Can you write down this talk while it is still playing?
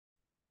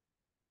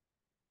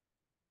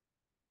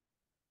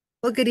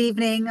Well, good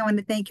evening. I want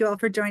to thank you all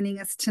for joining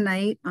us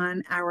tonight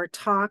on our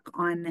talk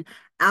on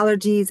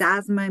allergies,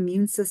 asthma,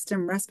 immune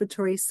system,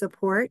 respiratory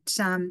support.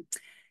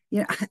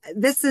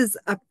 This is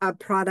a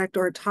product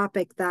or a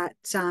topic that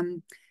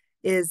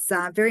is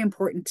very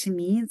important to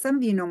me. And some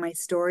of you know my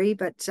story,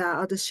 but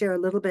I'll just share a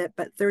little bit.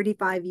 But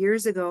 35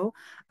 years ago,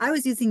 I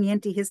was using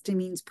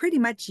antihistamines pretty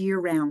much year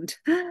round.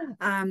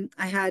 I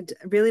had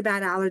really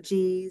bad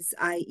allergies.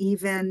 I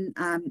even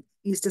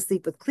used to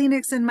sleep with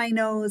Kleenex in my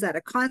nose, had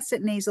a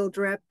constant nasal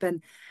drip,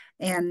 and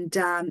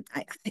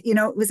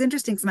it was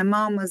interesting because my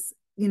mom was,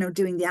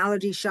 doing the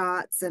allergy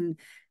shots, and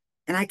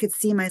I could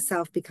see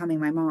myself becoming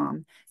my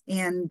mom.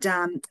 And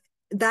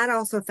that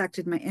also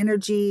affected my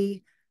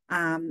energy.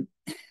 Um,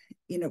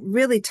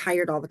 really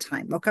tired all the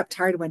time. Woke up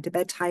tired, went to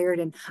bed tired,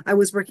 and I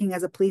was working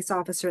as a police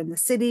officer in the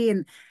city,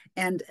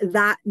 and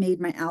that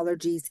made my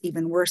allergies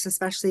even worse,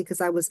 especially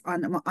because I was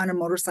on a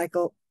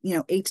motorcycle,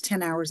 8 to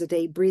 10 hours a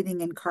day,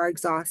 breathing in car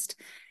exhaust,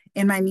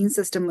 and my immune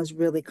system was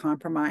really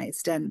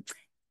compromised. And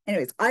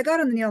anyways, I got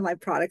on the Neo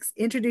Life products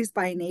introduced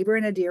by a neighbor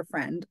and a dear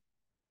friend,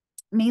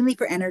 mainly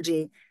for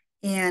energy.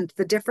 And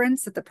the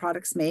difference that the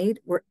products made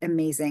were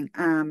amazing.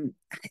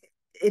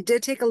 It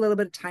did take a little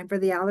bit of time for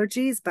the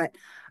allergies, but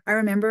I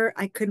remember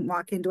I couldn't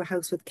walk into a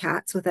house with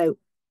cats without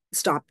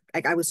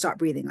like I would stop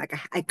breathing. Like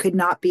I could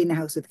not be in a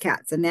house with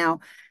cats. And now,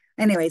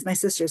 anyways, my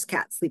sister's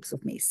cat sleeps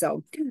with me.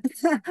 So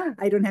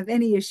I don't have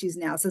any issues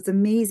now. So it's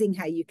amazing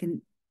how you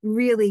can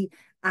really,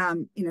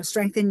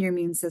 strengthen your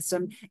immune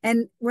system.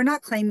 And we're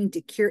not claiming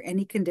to cure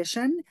any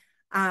condition.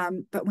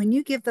 But when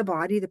you give the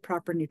body the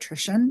proper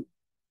nutrition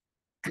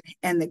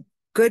and the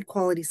good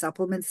quality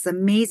supplements, it's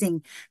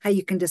amazing how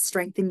you can just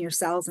strengthen your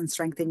cells and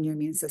strengthen your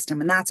immune system.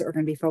 And that's what we're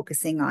going to be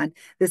focusing on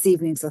this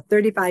evening. So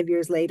 35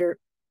 years later,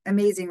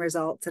 amazing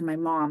results, and my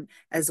mom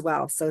as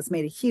well. So it's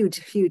made a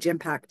huge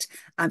impact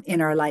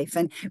in our life.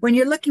 And when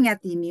you're looking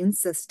at the immune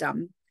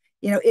system,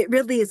 it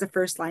really is the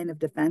first line of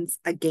defense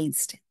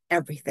against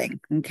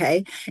everything.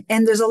 Okay.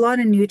 And there's a lot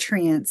of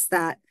nutrients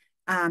that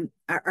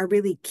are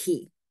really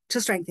key to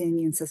strengthen the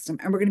immune system.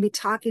 And we're going to be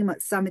talking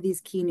about some of these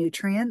key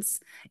nutrients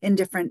in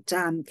different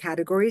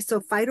categories. So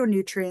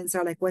phytonutrients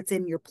are like what's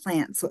in your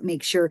plants, what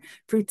makes your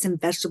fruits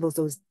and vegetables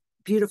those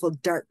beautiful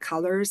dark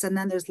colors. And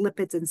then there's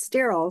lipids and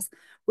sterols,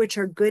 which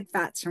are good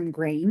fats from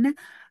grain,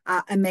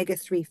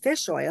 omega-3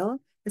 fish oil.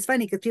 It's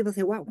funny because people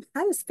say, well,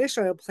 how does fish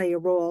oil play a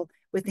role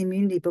with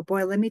immunity? But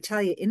boy, let me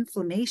tell you,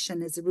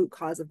 inflammation is the root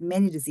cause of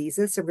many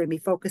diseases. So we're going to be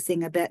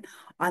focusing a bit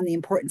on the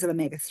importance of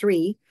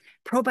omega-3.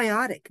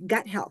 Probiotic,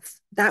 gut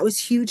health. That was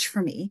huge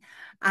for me.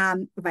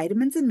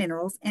 Vitamins and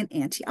minerals and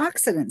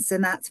antioxidants.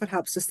 And that's what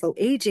helps to slow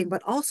aging,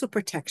 but also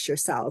protects your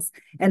cells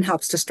and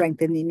helps to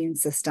strengthen the immune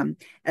system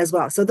as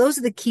well. So those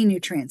are the key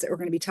nutrients that we're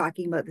going to be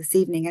talking about this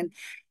evening. And,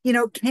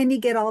 can you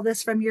get all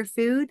this from your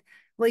food?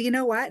 Well, you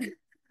know what?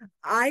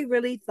 I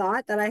really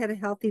thought that I had a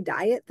healthy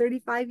diet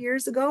 35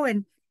 years ago.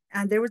 And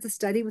there was a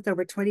study with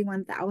over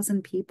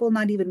 21,000 people.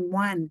 Not even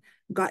one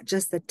got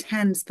just the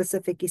 10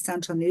 specific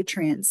essential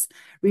nutrients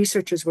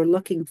researchers were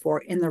looking for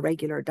in the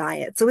regular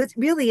diet. So it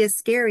really is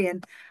scary.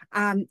 And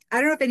I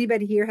don't know if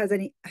anybody here has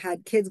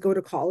had kids go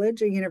to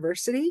college or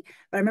university,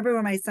 but I remember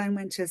when my son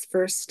went to his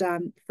first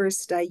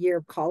year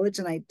of college,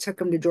 and I took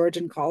him to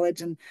Georgian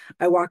College, and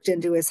I walked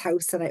into his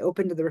house and I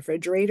opened the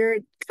refrigerator.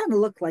 It kind of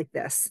looked like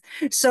this.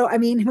 So, I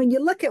mean, when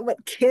you look at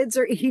what kids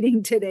are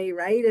eating today,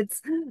 right,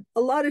 it's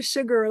a lot of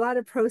sugar, a lot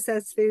of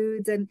processed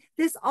foods, and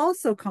this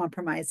also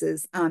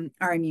compromises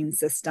our immune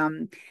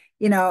system.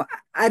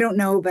 I don't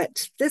know,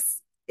 but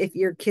if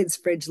your kid's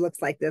fridge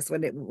looks like this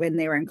when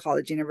they were in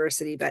college,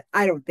 university, but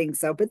I don't think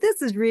so. But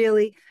this is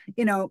really,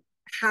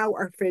 how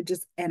our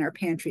fridges and our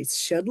pantries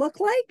should look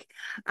like.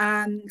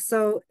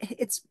 So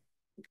it's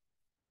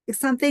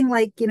something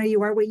like,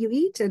 you are what you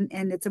eat, and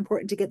it's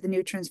important to get the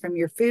nutrients from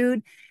your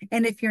food.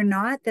 And if you're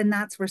not, then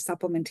that's where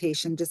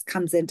supplementation just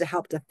comes in to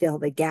help to fill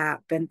the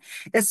gap. And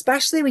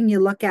especially when you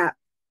look at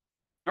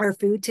our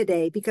food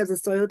today, because of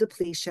soil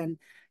depletion,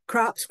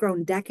 crops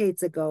grown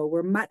decades ago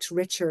were much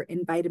richer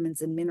in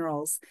vitamins and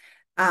minerals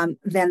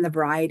than the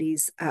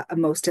varieties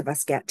most of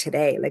us get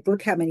today. Like,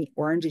 look how many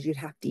oranges you'd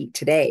have to eat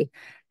today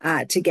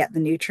to get the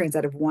nutrients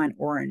out of one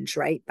orange,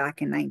 right?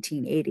 Back in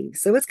 1980.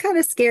 So it's kind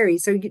of scary.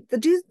 So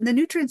the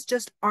nutrients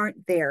just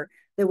aren't there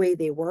the way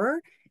they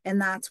were. And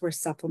that's where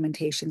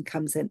supplementation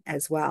comes in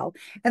as well.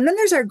 And then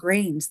there's our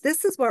grains.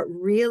 This is what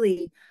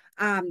really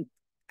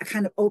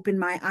kind of opened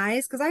my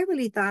eyes, because I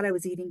really thought I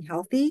was eating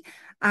healthy.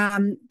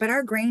 But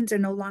our grains are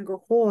no longer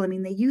whole. I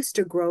mean, they used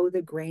to grow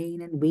the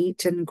grain and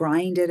wheat and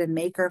grind it and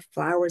make our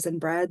flours and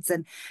breads.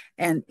 And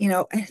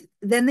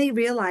then they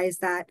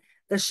realized that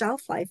the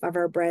shelf life of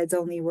our breads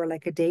only were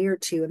like a day or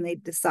two. And they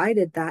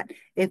decided that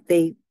if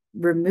they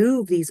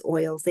remove these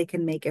oils, they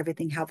can make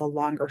everything have a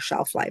longer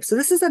shelf life. So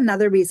this is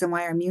another reason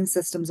why our immune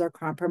systems are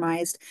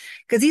compromised,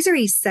 because these are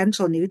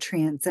essential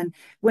nutrients. And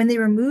when they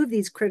remove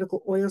these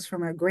critical oils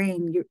from our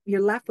grain,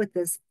 you're left with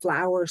this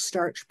flour,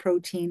 starch,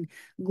 protein,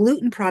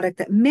 gluten product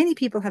that many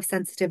people have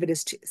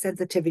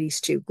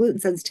sensitivities to gluten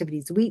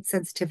sensitivities, wheat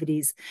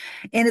sensitivities.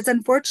 And it's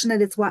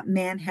unfortunate it's what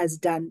man has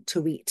done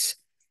to wheat.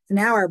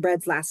 now our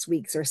breads last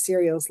weeks, our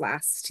cereals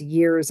last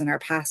years, and our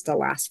pasta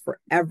lasts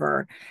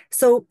forever.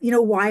 So,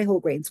 why whole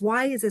grains?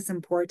 Why is this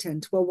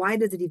important? Well, why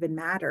does it even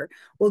matter?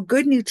 Well,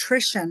 good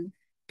nutrition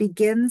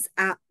begins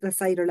at the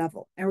cellular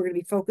level. And we're going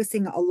to be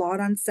focusing a lot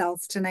on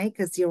cells tonight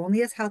because you're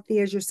only as healthy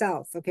as your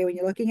cells. Okay. When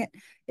you're looking at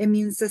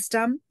immune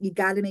system, you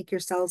got to make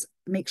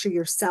sure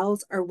your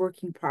cells are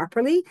working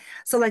properly.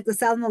 So, like the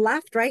cell on the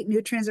left, right?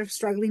 Nutrients are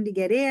struggling to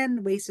get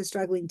in, waste is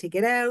struggling to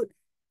get out.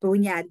 But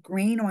when you add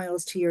grain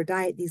oils to your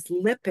diet, these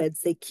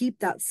lipids, they keep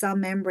that cell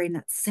membrane,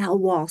 that cell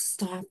wall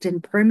soft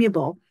and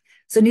permeable.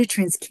 So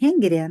nutrients can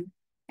get in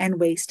and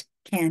waste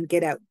can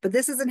get out. But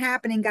this isn't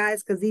happening,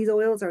 guys, because these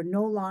oils are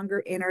no longer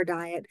in our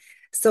diet.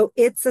 So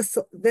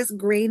this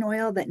grain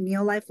oil that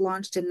Neolife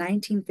launched in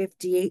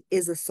 1958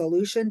 is a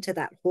solution to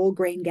that whole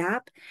grain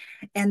gap.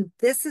 And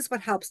this is what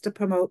helps to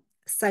promote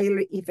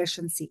cellular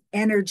efficiency,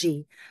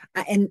 energy,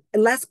 and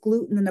less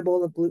gluten in a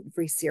bowl of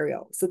gluten-free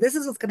cereal. So this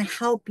is what's going to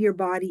help your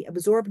body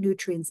absorb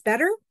nutrients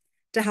better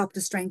to help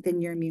to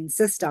strengthen your immune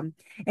system.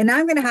 And now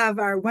I'm going to have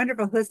our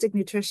wonderful holistic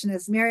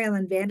nutritionist, Mary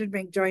Ellen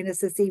Vandenbrink, join us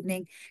this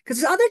evening because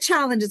there's other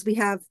challenges we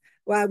have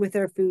with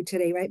our food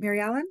today, right,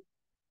 Mary Ellen?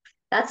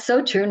 That's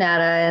so true,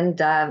 Nata. And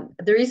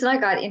the reason I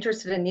got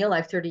interested in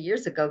Neolife 30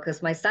 years ago,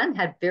 because my son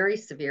had very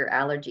severe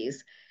allergies.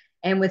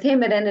 And with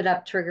him, it ended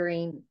up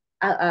triggering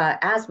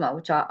asthma,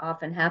 which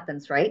often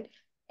happens, right?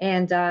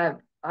 And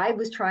I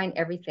was trying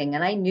everything,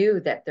 and I knew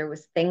that there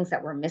was things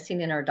that were missing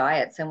in our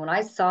diets. And when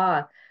I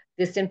saw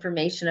this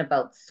information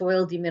about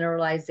soil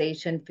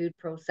demineralization, food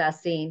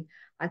processing,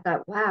 I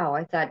thought, wow,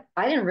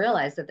 I didn't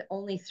realize that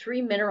only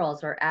 3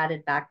 minerals are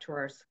added back to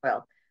our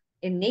soil.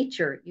 In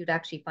nature, you'd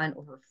actually find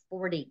over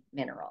 40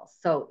 minerals.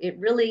 So it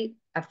really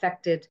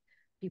affected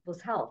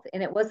people's health.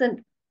 And it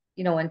wasn't,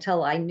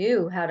 until I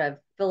knew how to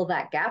fill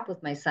that gap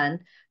with my son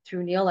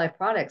through Neolife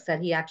products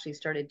that he actually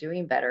started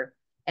doing better.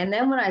 And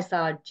then when I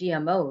saw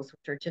GMOs,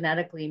 which are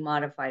genetically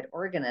modified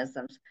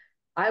organisms,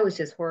 I was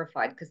just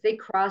horrified because they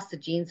cross the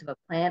genes of a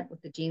plant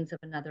with the genes of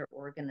another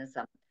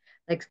organism.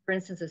 Like, for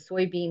instance, a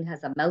soybean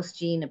has a mouse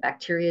gene, a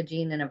bacteria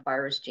gene, and a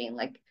virus gene.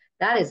 Like,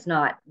 that is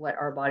not what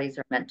our bodies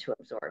are meant to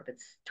absorb.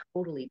 It's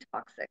totally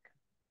toxic.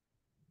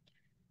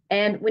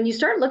 And when you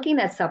start looking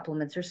at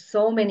supplements, there's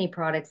so many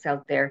products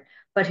out there,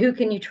 but who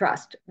can you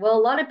trust? Well,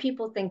 a lot of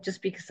people think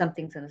just because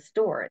something's in a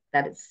store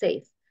that it's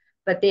safe.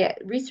 But the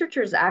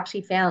researchers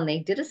actually found they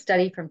did a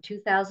study from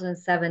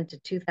 2007 to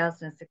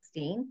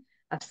 2016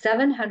 of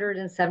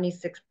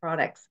 776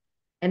 products,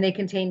 and they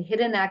contain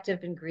hidden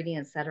active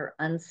ingredients that are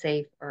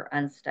unsafe or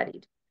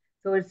unstudied.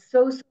 So it's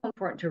so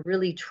important to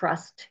really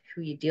trust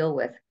who you deal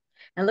with.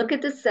 And look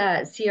at this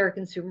CR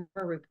Consumer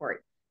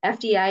Report.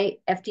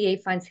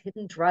 FDA finds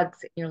hidden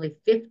drugs in nearly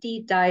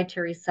 50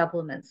 dietary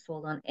supplements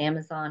sold on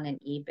Amazon and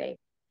eBay.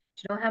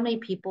 Do you know how many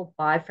people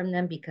buy from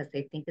them because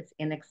they think it's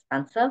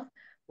inexpensive?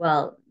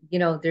 Well,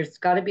 there's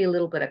got to be a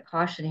little bit of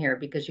caution here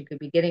because you could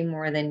be getting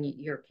more than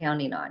you're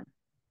counting on.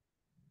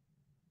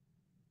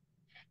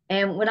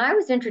 And when I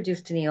was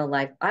introduced to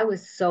Neolife, I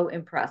was so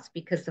impressed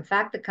because the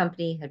fact the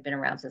company had been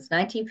around since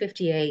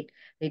 1958,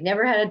 they'd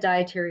never had a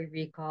dietary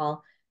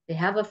recall. They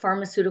have a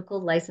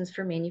pharmaceutical license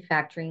for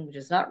manufacturing, which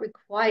is not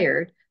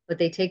required, but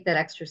they take that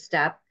extra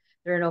step.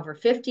 They're in over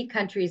 50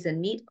 countries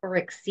and meet or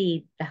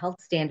exceed the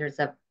health standards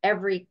of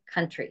every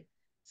country.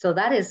 So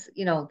that is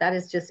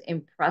just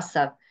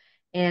impressive.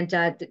 And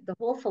the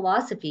whole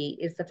philosophy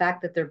is the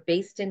fact that they're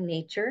based in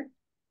nature,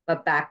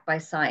 but backed by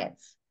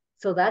science.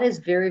 So that is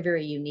very,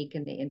 very unique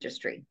in the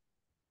industry.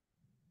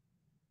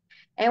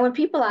 And when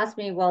people ask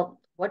me,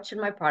 well, what should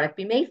my product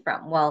be made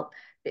from? Well,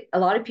 a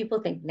lot of people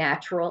think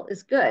natural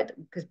is good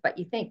but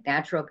you think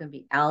natural can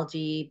be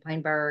algae,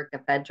 pine bark,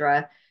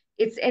 ephedra.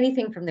 It's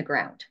anything from the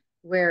ground.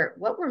 Where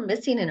what we're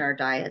missing in our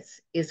diets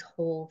is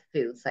whole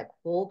foods like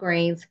whole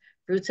grains,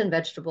 fruits and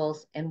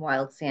vegetables, and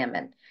wild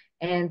salmon.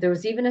 And there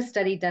was even a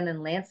study done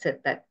in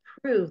Lancet that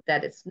proved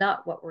that it's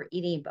not what we're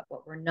eating, but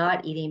what we're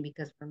not eating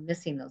because we're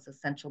missing those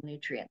essential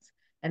nutrients.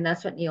 And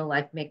that's what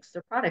Neolife makes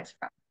their products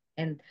from.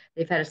 And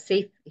they've had a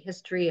safe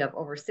history of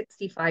over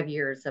 65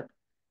 years of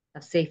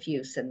safe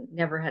use and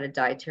never had a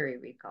dietary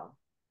recall.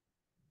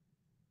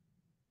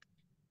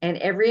 And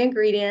every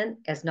ingredient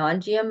is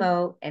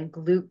non-GMO and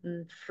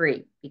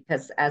gluten-free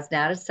because, as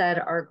Nata said,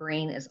 our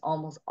grain is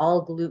almost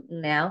all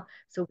gluten now,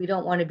 so we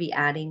don't want to be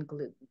adding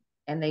gluten.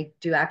 And they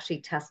do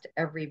actually test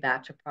every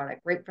batch of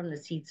product, right from the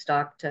seed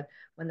stock to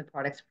when the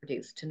product's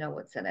produced, to know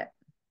what's in it.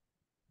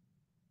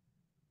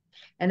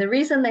 And the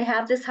reason they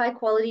have this high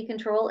quality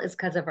control is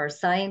because of our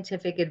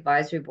scientific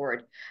advisory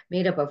board,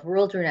 made up of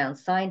world renowned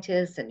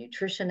scientists and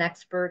nutrition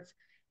experts.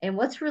 And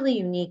what's really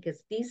unique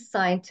is these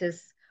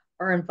scientists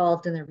are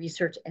involved in the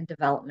research and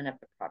development of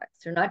the products.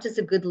 They're not just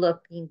a good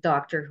looking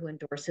doctor who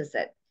endorses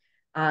it.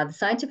 The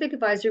scientific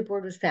advisory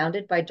board was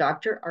founded by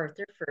Dr.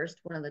 Arthur First,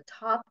 one of the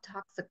top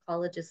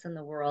toxicologists in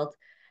the world.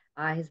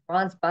 His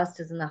bronze bust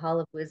is in the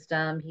Hall of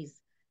Wisdom. He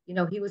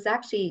was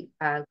actually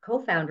a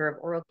co-founder of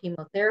oral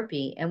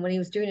chemotherapy. And when he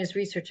was doing his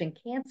research in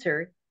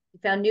cancer, he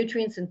found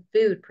nutrients in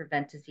food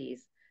prevent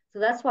disease. So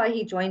that's why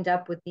he joined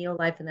up with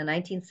Neolife in the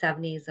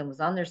 1970s and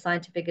was on their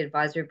scientific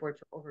advisory board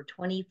for over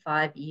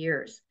 25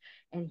 years.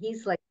 And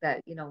he's like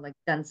that, like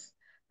done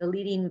the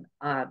leading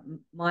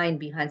mind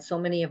behind so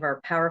many of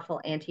our powerful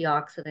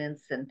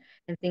antioxidants and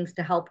things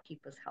to help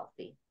keep us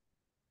healthy.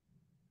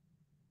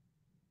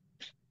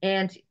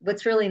 And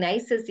what's really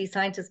nice is these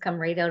scientists come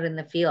right out in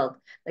the field.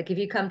 Like if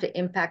you come to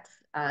Impact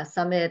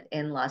Summit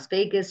in Las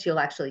Vegas, you'll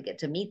actually get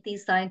to meet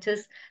these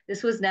scientists.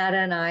 This was Nada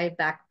and I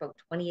back about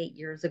 28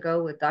 years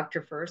ago with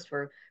Dr. First,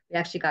 where we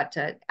actually got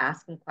to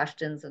ask him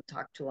questions and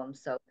talk to him.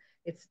 So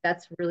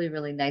that's really,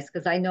 really nice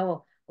because I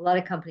know a lot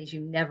of companies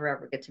you never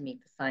ever get to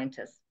meet the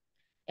scientists.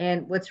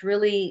 And what's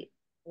really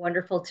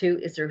wonderful too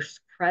is there's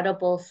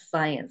credible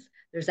science.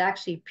 There's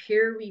actually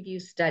peer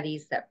reviewed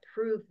studies that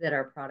prove that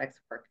our products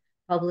work,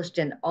 published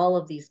in all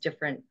of these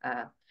different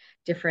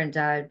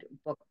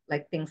book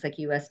like things like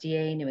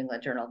USDA, New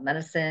England Journal of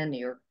Medicine, New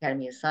York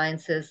Academy of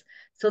Sciences.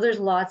 So there's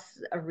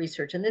lots of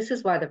research, and this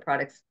is why the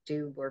products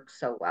do work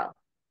so well.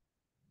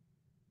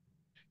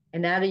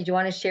 And now, do you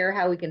want to share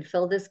how we can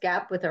fill this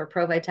gap with our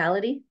Pro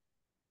Vitality?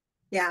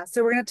 Yeah,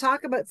 so we're going to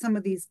talk about some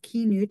of these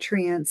key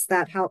nutrients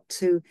that help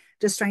to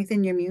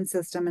strengthen your immune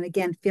system, and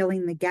again,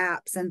 filling the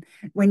gaps. And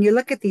when you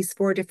look at these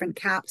four different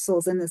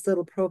capsules in this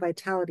little Pro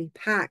Vitality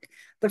pack,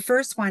 the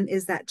first one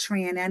is that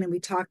Tran, and we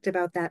talked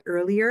about that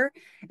earlier.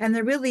 And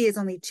there really is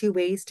only two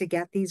ways to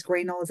get these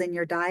granules in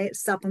your diet: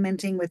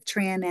 supplementing with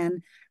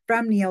Tran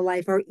from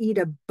Neolife, or eat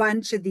a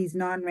bunch of these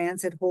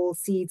non-rancid whole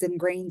seeds and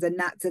grains and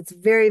nuts. It's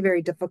very,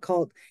 very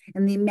difficult,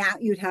 and the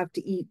amount you'd have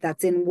to eat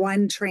that's in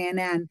one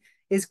Tran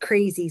is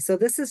crazy. So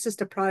this is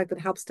just a product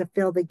that helps to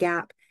fill the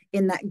gap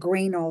in that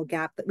granule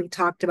gap that we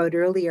talked about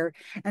earlier.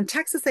 And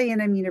Texas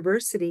A&M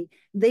University,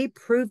 they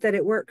prove that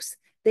it works.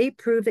 They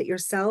prove that your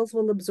cells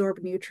will absorb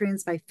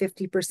nutrients by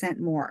 50%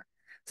 more.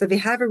 So if you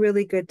have a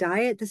really good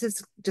diet, this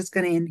is just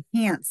going to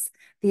enhance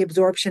the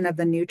absorption of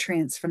the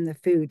nutrients from the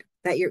food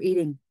that you're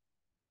eating.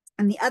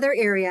 And the other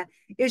area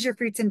is your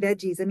fruits and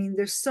veggies. I mean,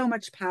 there's so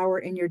much power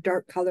in your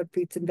dark colored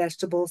fruits and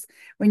vegetables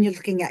when you're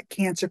looking at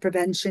cancer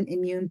prevention,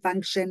 immune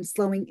function,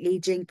 slowing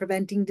aging,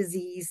 preventing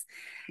disease.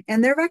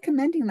 And they're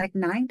recommending like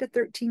 9 to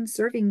 13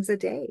 servings a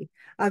day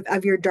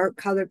of your dark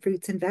colored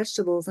fruits and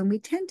vegetables. And we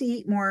tend to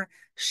eat more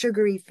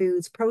sugary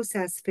foods,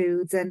 processed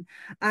foods. And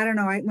I don't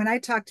know, when I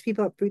talk to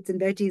people about fruits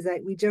and veggies,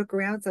 we joke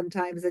around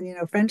sometimes,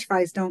 and French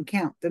fries don't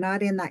count. They're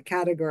not in that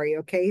category.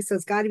 Okay. So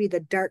it's got to be the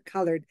dark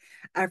colored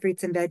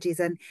fruits and veggies.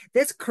 And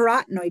this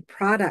carotenoid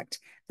product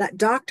that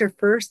Dr.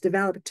 First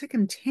developed, it took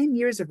him 10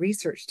 years of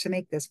research to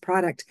make this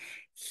product.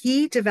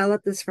 He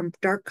developed this from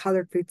dark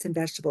colored fruits and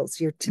vegetables,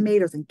 your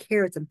tomatoes and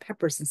carrots and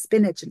peppers and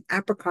spinach and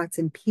apricots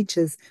and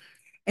peaches.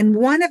 And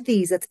one of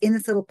these that's in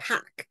this little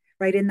pack,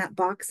 right in that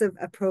box of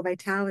Pro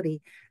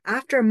Vitality,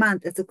 after a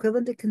month, it's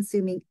equivalent to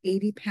consuming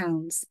 80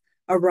 pounds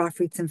of raw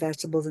fruits and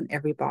vegetables in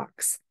every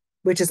box,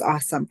 which is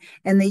awesome.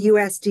 And the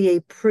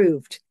USDA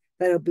proved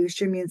that it'll boost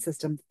your immune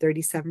system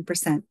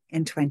 37%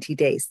 in 20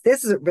 days.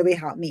 This has really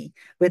helped me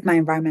with my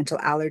environmental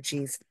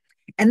allergies.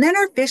 And then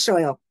our fish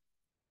oil.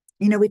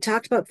 We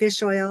talked about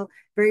fish oil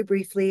very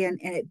briefly, and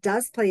it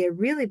does play a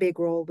really big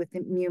role with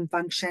immune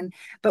function.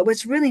 But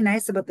what's really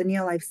nice about the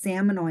Neolife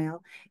salmon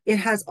oil, it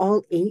has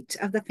all 8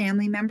 of the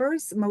family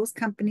members. Most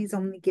companies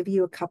only give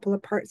you a couple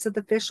of parts of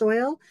the fish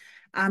oil.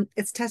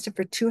 It's tested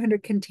for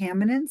 200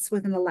 contaminants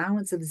with an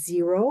allowance of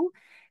 0,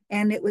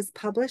 and it was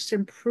published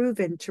and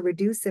proven to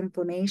reduce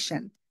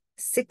inflammation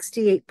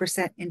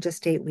 68% in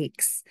just 8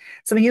 weeks.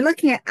 So when you're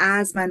looking at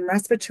asthma and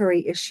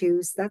respiratory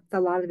issues, that's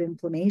a lot of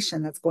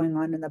inflammation that's going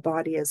on in the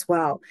body as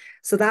well.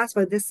 So that's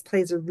why this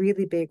plays a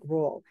really big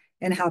role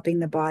in helping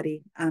the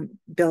body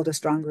build a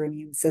stronger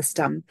immune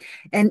system.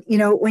 And,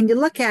 when you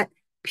look at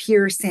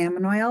pure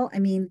salmon oil, I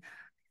mean,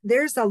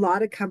 there's a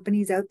lot of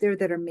companies out there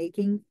that are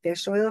making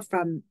fish oil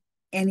from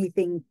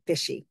anything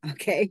fishy,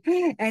 okay?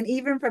 And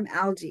even from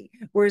algae,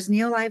 whereas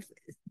Neolife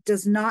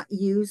does not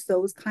use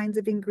those kinds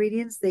of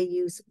ingredients. They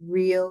use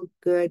real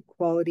good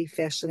quality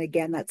fish. And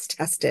again, that's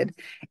tested.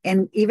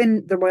 And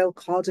even the Royal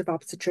College of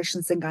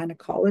Obstetricians and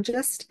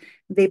Gynecologists,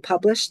 they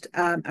published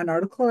an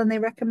article, and they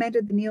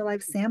recommended the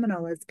Neolife salmon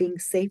oil as being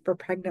safe for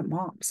pregnant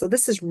moms. So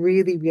this is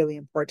really, really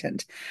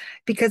important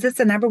because it's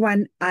the number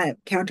one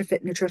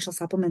counterfeit nutritional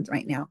supplement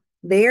right now.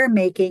 They are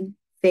making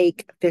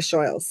fake fish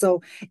oil.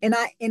 So, and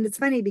it's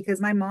funny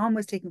because my mom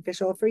was taking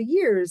fish oil for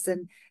years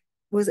and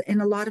was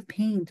in a lot of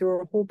pain through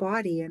her whole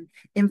body and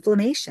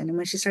inflammation. And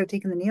when she started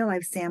taking the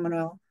Neolife salmon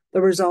oil,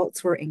 the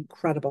results were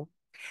incredible.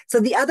 So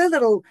the other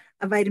little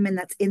vitamin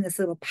that's in this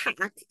little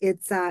pack,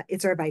 it's our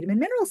vitamin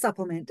mineral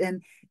supplement.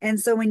 And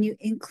so when you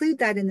include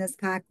that in this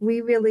pack, we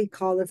really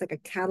call this like a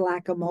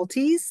Cadillac of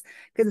multis,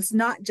 because it's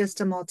not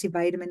just a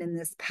multivitamin in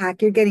this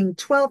pack. You're getting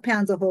 12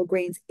 pounds of whole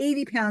grains,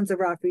 80 pounds of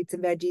raw fruits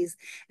and veggies,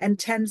 and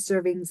 10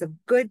 servings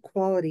of good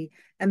quality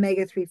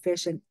omega-3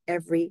 fish in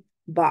every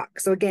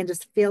box. So again,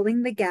 just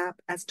filling the gap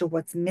as to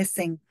what's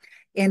missing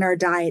in our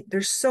diet.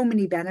 There's so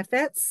many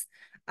benefits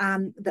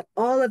that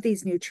all of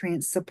these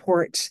nutrients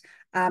support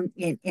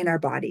in our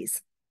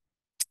bodies.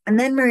 And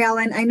then, Mary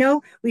Ellen, I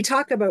know we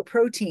talk about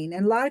protein,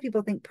 and a lot of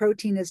people think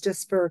protein is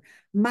just for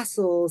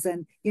muscles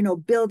and,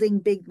 building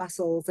big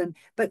muscles.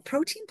 But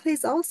protein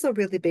plays also a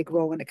really big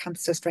role when it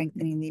comes to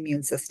strengthening the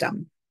immune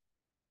system.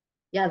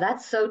 Yeah,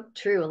 that's so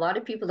true. A lot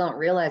of people don't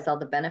realize all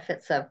the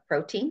benefits of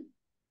protein.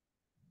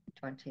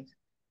 20.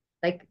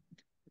 Like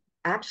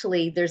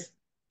actually there's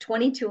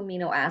 22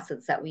 amino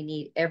acids that we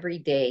need every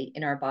day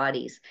in our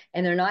bodies,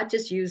 and they're not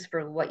just used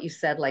for what you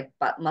said like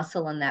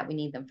muscle and that. We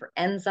need them for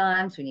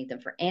enzymes, we need them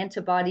for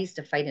antibodies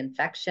to fight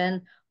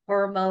infection,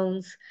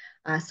 hormones.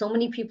 So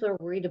many people are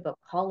worried about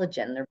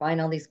collagen. They're buying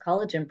all these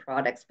collagen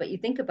products, but you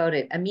think about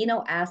it,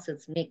 amino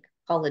acids make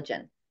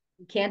collagen.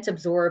 You can't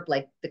absorb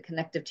like the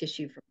connective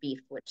tissue from beef,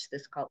 which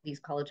these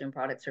collagen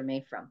products are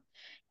made from,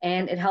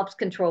 and it helps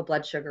control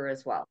blood sugar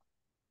as well.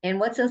 And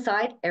what's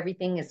inside?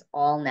 Everything is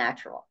all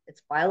natural.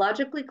 It's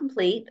biologically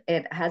complete.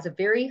 It has a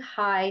very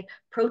high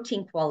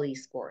protein quality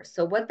score.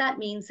 So, what that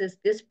means is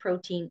this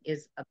protein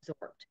is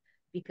absorbed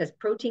because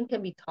protein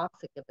can be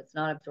toxic if it's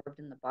not absorbed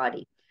in the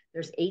body.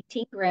 There's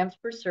 18 grams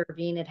per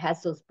serving. It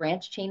has those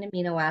branch chain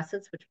amino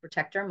acids, which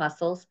protect our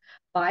muscles,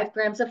 5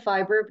 grams of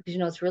fiber, because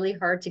it's really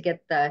hard to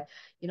get the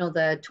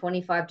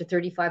 25 to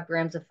 35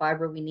 grams of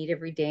fiber we need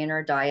every day in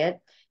our diet,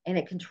 and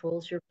it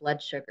controls your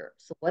blood sugar.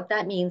 So what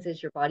that means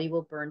is your body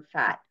will burn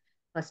fat,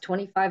 plus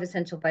 25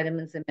 essential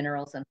vitamins and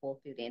minerals and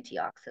whole food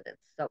antioxidants.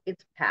 So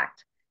it's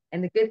packed.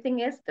 And the good thing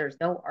is there's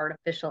no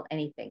artificial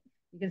anything.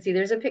 You can see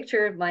there's a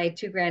picture of my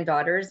two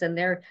granddaughters, and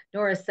they're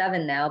Nora's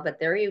 7 now, but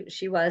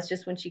she was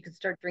just when she could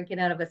start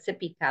drinking out of a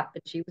sippy cup,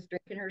 and she was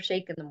drinking her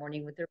shake in the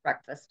morning with her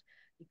breakfast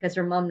because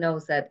her mom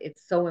knows that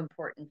it's so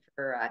important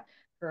for a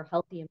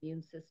healthy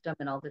immune system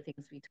and all the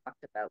things we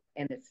talked about,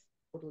 and it's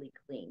totally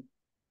clean.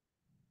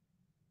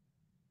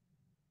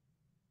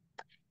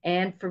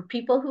 And for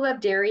people who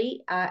have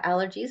dairy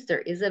allergies,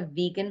 there is a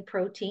vegan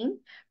protein,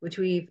 which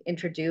we've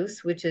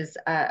introduced, which is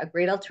a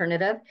great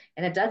alternative.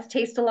 And it does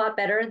taste a lot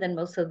better than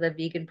most of the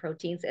vegan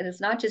proteins. And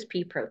it's not just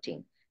pea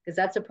protein, because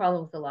that's a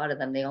problem with a lot of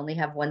them. They only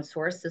have one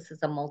source. This is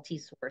a multi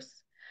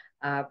source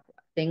uh,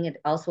 thing.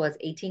 It also has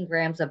 18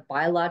 grams of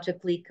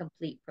biologically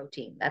complete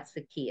protein. That's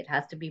the key. It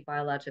has to be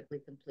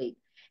biologically complete.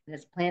 And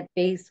it's plant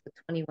based with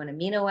 21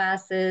 amino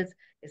acids.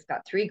 It's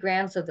got 3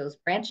 grams of those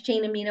branch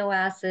chain amino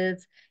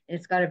acids, and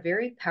it's got a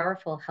very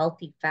powerful,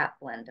 healthy fat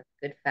blend of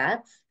good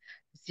fats,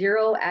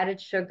 zero added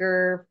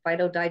sugar,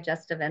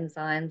 phytodigestive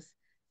enzymes.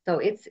 So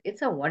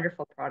it's a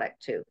wonderful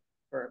product too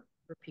for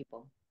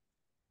people.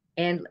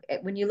 And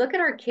when you look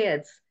at our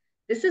kids,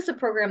 this is a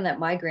program that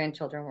my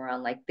grandchildren were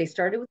on. Like they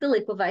started with the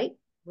Liquivite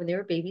when they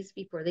were babies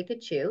before they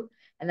could chew.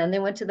 And then they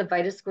went to the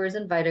VitaSquares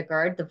and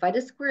VitaGuard. The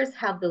VitaSquares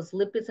have those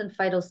lipids and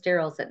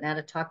phytosterols that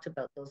Nata talked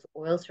about, those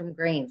oils from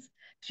grains.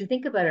 If you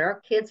think about it, our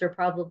kids are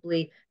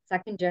probably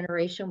second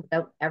generation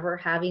without ever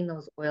having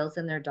those oils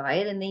in their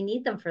diet, and they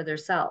need them for their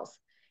cells.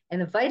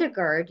 And the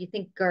VitaGuard, you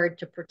think guard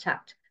to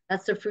protect.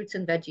 That's the fruits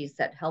and veggies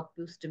that help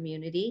boost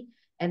immunity,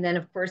 and then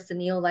of course the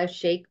Neo Life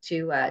Shake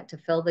to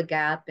fill the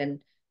gap. And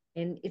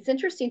it's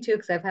interesting too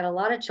because I've had a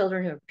lot of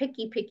children who are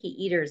picky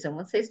eaters, and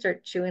once they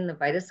start chewing the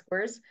Vita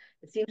Squares,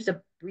 it seems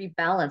to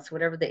rebalance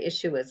whatever the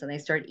issue is, and they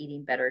start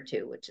eating better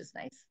too, which is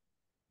nice.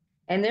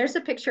 And there's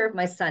a picture of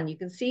my son. You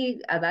can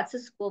see that's a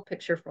school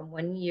picture from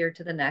one year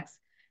to the next.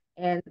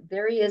 And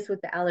there he is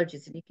with the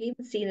allergies. And you can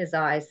even see in his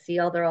eyes, see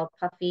how they're all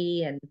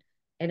puffy and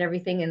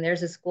everything. And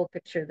there's a school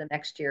picture the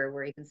next year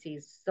where you can see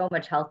he's so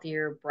much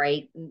healthier,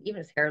 bright, and even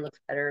his hair looks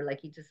better. Like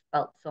he just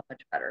felt so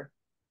much better.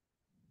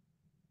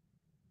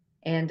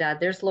 And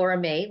there's Laura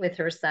May with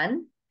her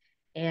son.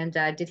 And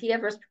did he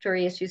have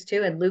respiratory issues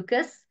too? And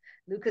Lucas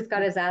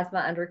got his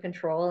asthma under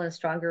control and a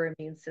stronger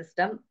immune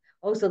system.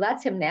 Oh, so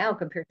that's him now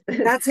compared to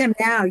the, That's him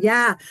now.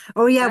 Yeah.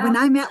 Oh, yeah. When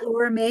wow. I met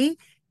Laura May,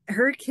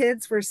 her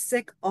kids were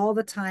sick all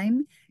the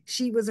time.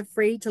 She was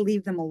afraid to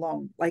leave them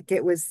alone. Like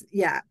it was,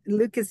 yeah.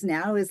 Lucas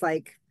now is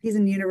like, he's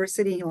in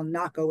university. He will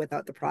not go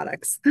without the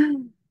products.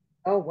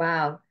 Oh,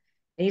 wow.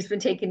 And he's been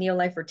taking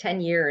Neolife for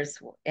 10 years,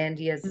 and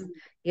he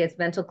has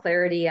mental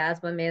clarity,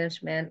 asthma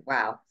management.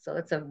 Wow. So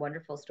it's a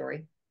wonderful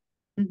story.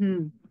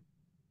 Mm-hmm.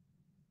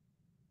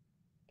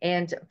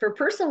 And for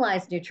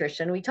personalized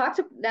nutrition,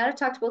 now I've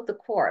talked about the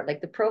core, like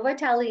the Pro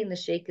Vitality and the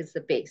shake is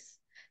the base.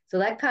 So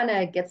that kind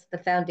of gets the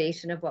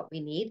foundation of what we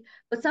need.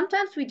 But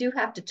sometimes we do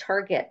have to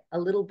target a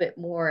little bit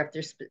more if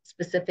there's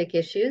specific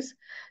issues.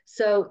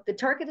 So the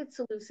targeted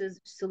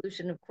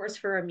solution, of course,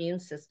 for our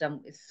immune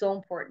system is so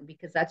important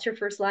because that's your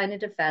first line of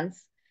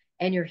defense.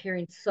 And you're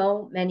hearing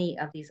so many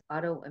of these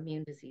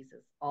autoimmune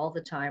diseases all the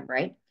time,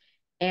 right?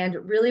 And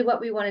really, what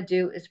we want to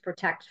do is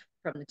protect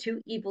from the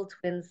two evil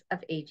twins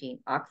of aging,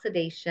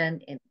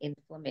 oxidation and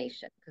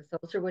inflammation, because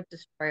those are what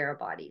destroy our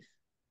bodies.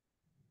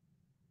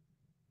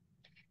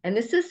 And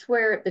this is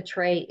where the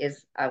tray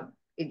is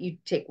you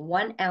take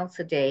 1 ounce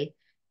a day,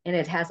 and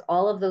it has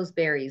all of those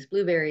berries: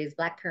 blueberries,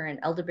 blackcurrant,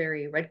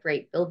 elderberry, red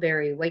grape,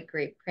 bilberry, white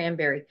grape,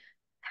 cranberry,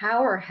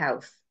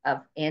 powerhouse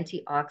of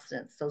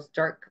antioxidants, those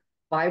dark,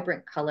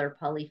 vibrant color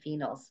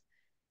polyphenols.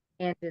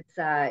 And it's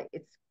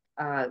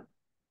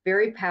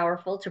very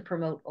powerful to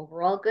promote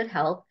overall good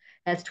health.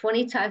 It has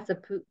 20 times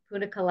the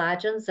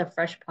collagens of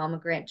fresh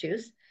pomegranate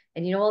juice.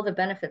 And you know all the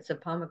benefits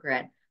of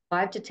pomegranate.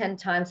 5 to 10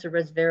 times the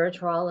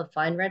resveratrol of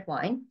fine red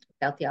wine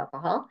without the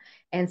alcohol,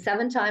 and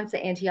 7 times the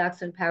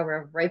antioxidant power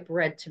of ripe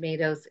red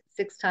tomatoes,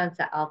 6 times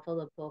the alpha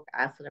lipoic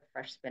acid of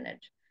fresh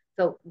spinach.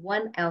 So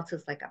 1 ounce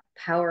is like a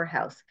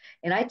powerhouse.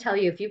 And I tell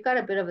you, if you've got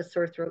a bit of a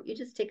sore throat, you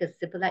just take a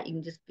sip of that, you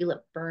can just feel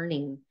it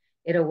burning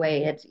it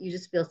away. You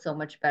just feel so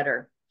much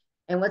better.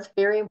 And what's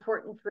very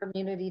important for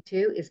immunity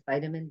too is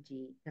vitamin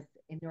D. Because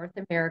in North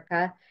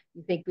America,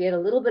 you think we had a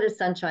little bit of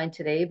sunshine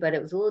today, but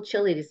it was a little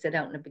chilly to sit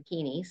out in a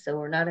bikini. So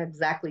we're not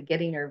exactly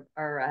getting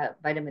our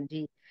vitamin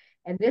D.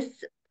 And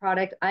this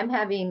product, I'm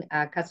having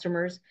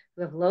customers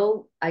who have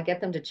low, I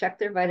get them to check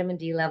their vitamin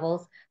D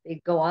levels.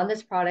 They go on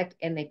this product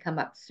and they come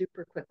up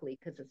super quickly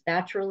because it's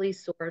naturally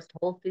sourced,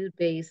 whole food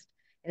based,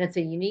 and it's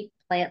a unique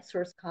plant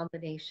source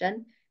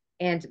combination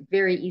and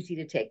very easy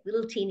to take.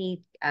 Little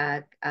teeny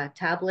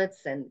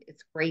tablets, and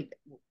it's a great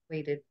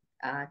way to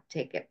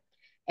take it.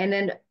 And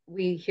then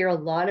we hear a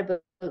lot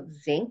about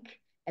zinc.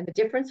 And the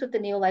difference with the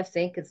Neolife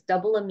zinc is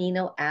double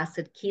amino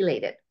acid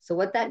chelated. So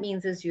what that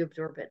means is you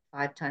absorb it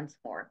 5 times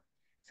more.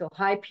 So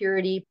high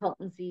purity,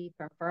 potency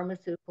from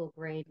pharmaceutical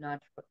grade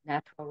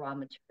natural raw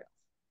materials.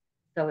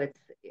 So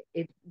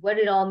what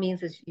it all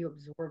means is you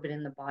absorb it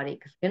in the body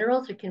because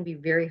minerals can be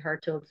very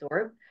hard to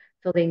absorb.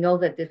 So they know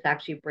that this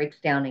actually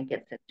breaks down and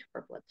gets into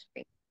our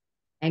bloodstream.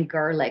 And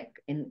garlic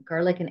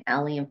and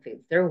allium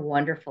foods, they're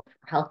wonderful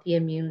for healthy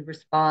immune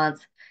response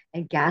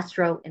and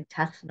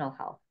gastrointestinal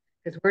health.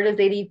 Because where does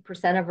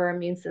 80% of our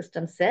immune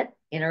system sit?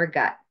 In our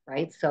gut,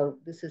 right? So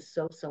this is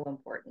so, so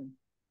important.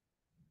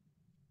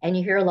 And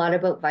you hear a lot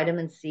about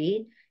vitamin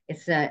C.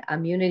 It's an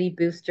immunity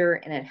booster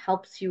and it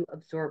helps you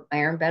absorb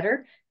iron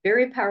better.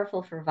 Very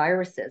powerful for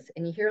viruses.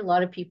 And you hear a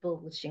lot of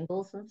people with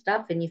shingles and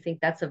stuff, and you think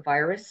that's a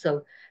virus.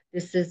 So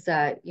this is,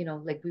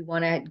 like we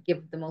want to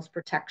give the most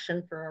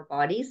protection for our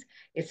bodies.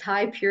 It's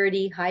high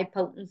purity, high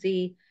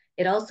potency.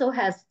 It also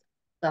has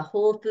the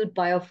whole food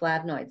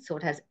bioflavonoids. So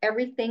it has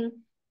everything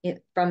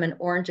from an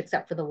orange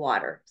except for the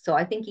water. So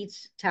I think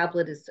each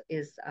tablet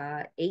is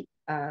 8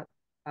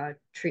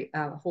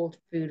 whole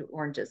food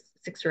oranges,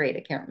 6 or 8,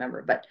 I can't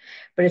remember, but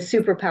it's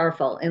super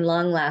powerful and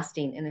long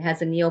lasting, and it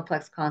has a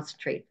neoplex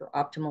concentrate for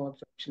optimal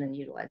absorption and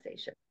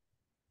utilization.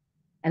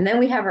 And then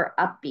we have our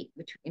Upbeat,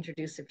 which we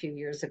introduced a few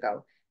years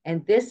ago.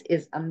 And this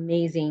is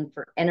amazing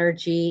for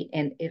energy,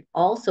 and it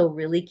also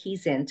really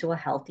keys into a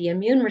healthy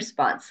immune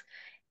response.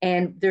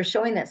 And they're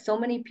showing that so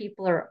many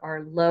people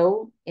are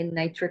low in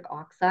nitric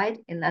oxide,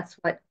 and that's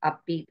what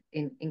Upbeat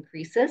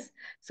increases.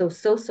 So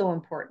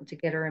important to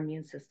get our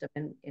immune system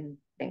in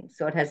things.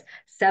 So it has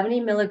 70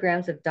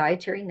 milligrams of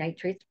dietary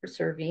nitrates per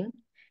serving,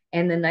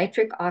 and the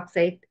nitric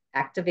oxide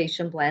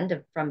activation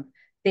blend from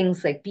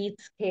things like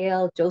beets,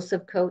 kale,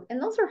 Joseph coat,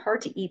 and those are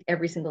hard to eat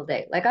every single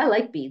day. Like I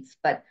like beets,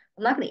 but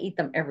I'm not going to eat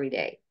them every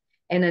day.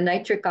 And a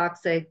nitric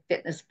oxide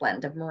fitness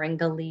blend of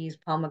moringa leaves,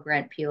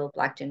 pomegranate peel,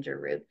 black ginger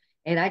root.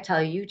 And I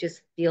tell you,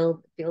 just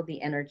feel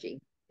the energy.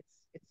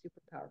 It's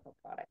super powerful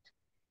product,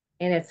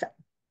 and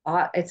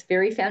it's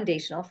very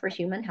foundational for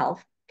human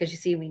health because you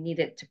see we need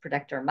it to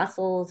protect our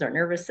muscles, our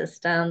nervous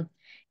system,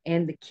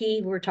 and the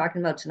key we're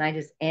talking about tonight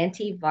is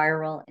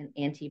antiviral and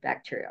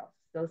antibacterial.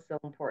 So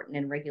important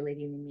in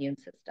regulating the immune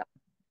system.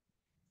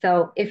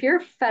 So if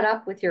you're fed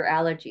up with your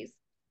allergies,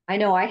 I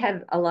know I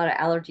had a lot of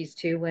allergies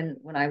too when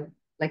I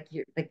like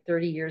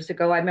 30 years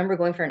ago. I remember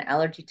going for an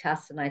allergy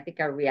test and I think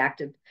I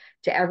reacted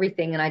to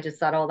everything and I just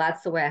thought, oh,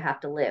 that's the way I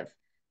have to live.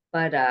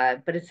 But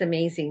it's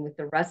amazing with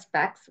the rust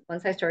specs.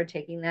 Once I started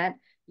taking that,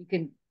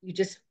 you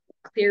just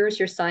clears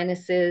your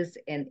sinuses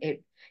and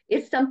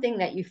it's something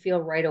that you feel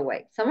right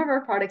away. Some of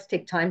our products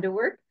take time to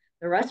work.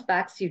 The rust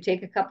backs, you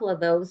take a couple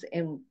of those,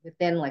 and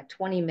within like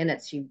 20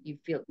 minutes, you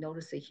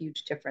notice a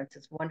huge difference.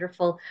 It's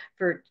wonderful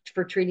for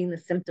treating the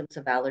symptoms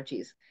of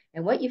allergies.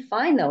 And what you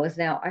find though is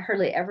now I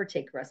hardly ever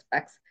take rust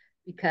backs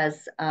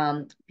because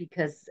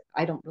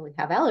I don't really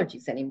have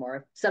allergies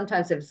anymore.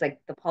 Sometimes if it's like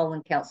the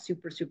pollen count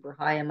super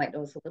high, I might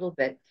notice a little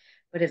bit.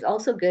 But it's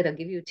also good. I'll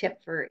give you a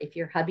tip for if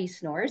your hubby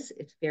snores,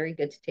 it's very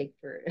good to take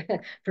for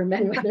for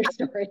men when they're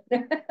snoring.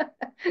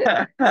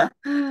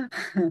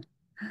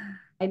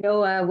 I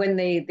know when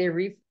they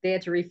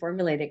had to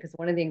reformulate it because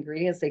one of the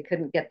ingredients they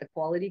couldn't get the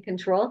quality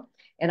control.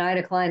 And I had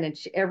a client, and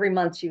every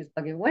month she was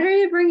bugging, "When are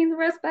you bringing the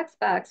Respex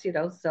back?"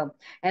 So,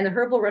 and the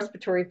herbal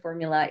respiratory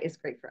formula is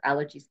great for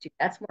allergies too.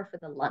 That's more for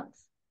the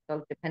lungs.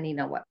 So depending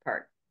on what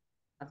part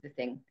of the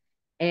thing.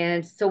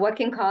 And so, what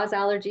can cause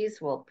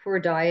allergies? Well, poor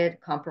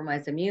diet,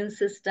 compromised immune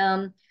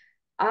system,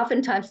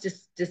 oftentimes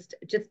just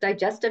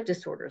digestive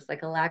disorders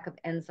like a lack of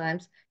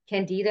enzymes.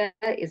 Candida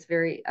is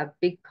a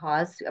big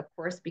cause, of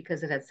course,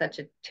 because it has such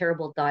a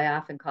terrible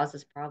die-off and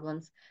causes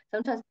problems.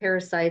 Sometimes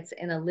parasites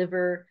and a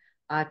liver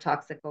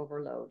toxic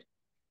overload.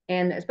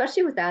 And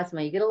especially with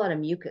asthma, you get a lot of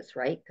mucus,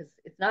 right? Because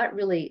it's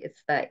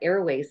the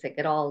airways that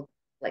get all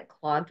like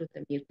clogged with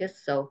the mucus.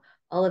 So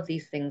all of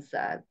these things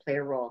play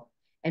a role.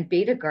 And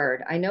Beta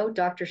GARD, I know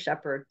Dr.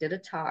 Shepard did a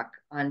talk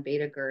on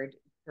Beta GARD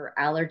for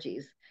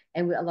allergies,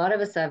 And a lot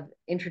of us have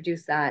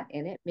introduced that,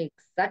 and it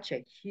makes such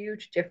a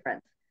huge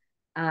difference.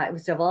 It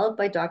was developed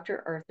by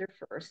Dr. Arthur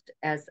first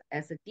as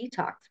a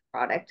detox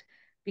product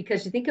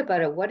because you think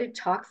about it, what do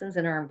toxins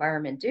in our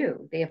environment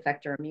do? They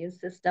affect our immune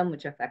system,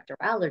 which affect our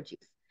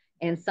allergies.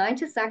 And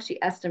scientists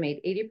actually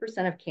estimate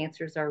 80% of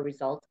cancers are a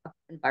result of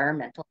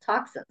environmental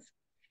toxins.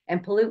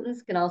 And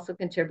pollutants can also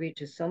contribute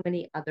to so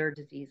many other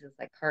diseases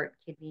like heart,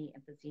 kidney,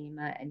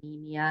 emphysema,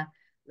 anemia,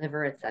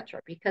 liver,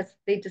 etc., because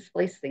they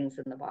displace things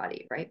in the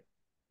body, right?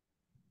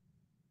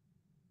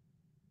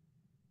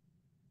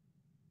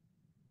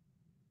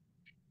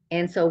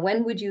 And so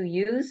when would you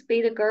use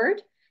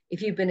Betagard?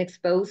 If you've been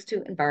exposed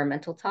to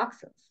environmental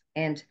toxins.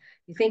 And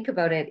you think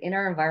about it, in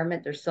our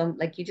environment, there's so,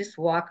 like, you just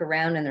walk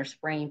around and they're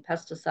spraying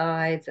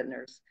pesticides and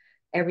there's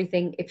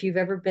everything. If you've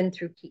ever been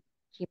through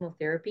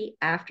chemotherapy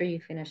after you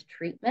finish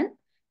treatment,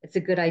 it's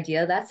a good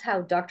idea. That's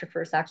how Dr.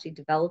 First actually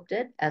developed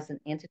it as an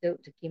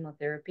antidote to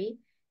chemotherapy.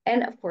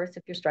 And of course,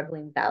 if you're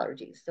struggling with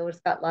allergies. So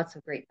it's got lots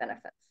of great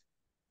benefits.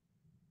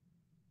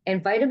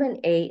 And vitamin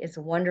A is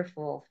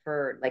wonderful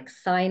for like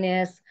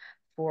sinus,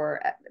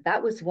 for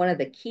that was one of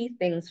the key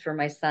things for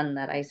my son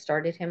that I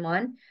started him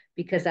on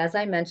because as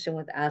I mentioned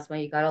with asthma,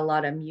 you got a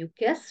lot of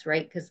mucus,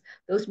 right? Because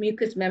those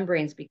mucus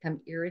membranes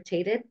become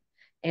irritated.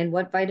 And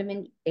what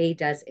vitamin A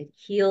does, it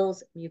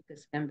heals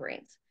mucus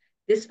membranes.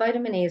 This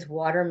vitamin A is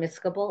water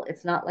miscible.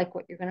 It's not like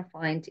what you're going to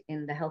find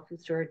in the health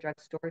food store or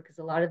drugstore because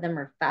a lot of them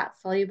are fat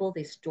soluble.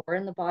 They store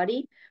in the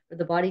body, where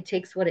the body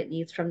takes what it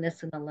needs from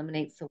this and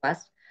eliminates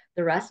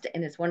the rest,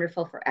 and it's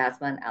wonderful for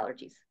asthma and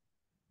allergies.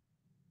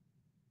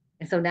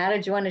 And so,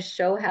 Nada, do you want to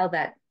show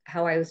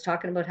how I was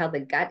talking about how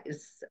the gut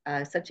is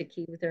such a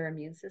key with our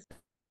immune system?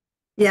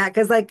 Yeah,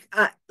 because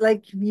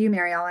like you,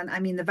 Mary Ellen, I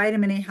mean, the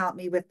vitamin A helped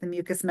me with the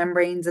mucous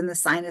membranes and the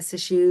sinus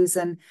issues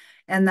and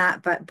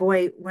that. But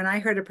boy, when I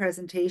heard a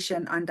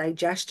presentation on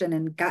digestion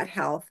and gut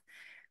health,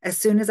 as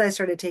soon as I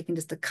started taking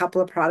just a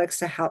couple of products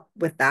to help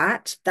with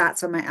that,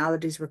 that's when my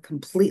allergies were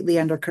completely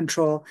under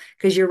control.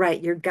 Because you're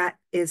right, your gut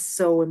is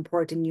so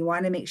important. You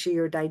want to make sure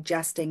you're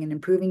digesting and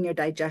improving your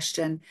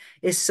digestion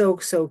is so,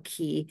 so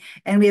key.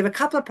 And we have a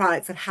couple of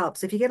products that help.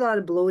 So if you get a lot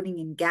of bloating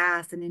and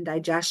gas and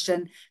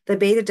indigestion, the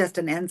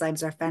beta-destin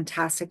enzymes are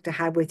fantastic to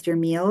have with your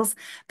meals,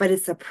 but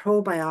it's a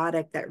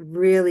probiotic that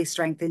really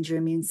strengthens your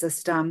immune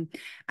system.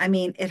 I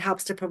mean, it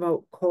helps to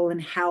promote colon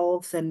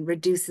health and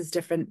reduces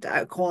different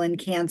colon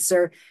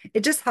cancer.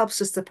 It just helps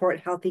to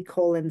support healthy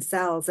colon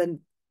cells.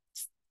 And,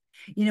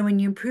 when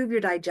you improve your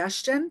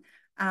digestion,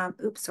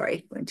 oops,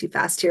 sorry, going too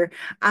fast here.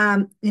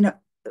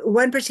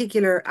 One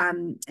particular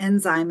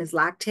enzyme is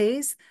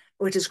lactase,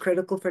 which is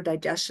critical for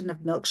digestion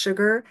of milk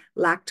sugar,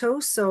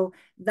 lactose. So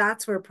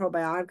that's where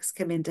probiotics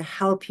come in to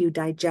help you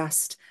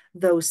digest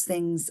those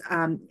things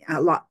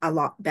a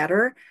lot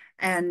better.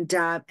 And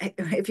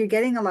if you're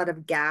getting a lot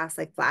of gas,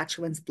 like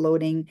flatulence,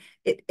 bloating,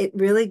 it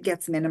really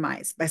gets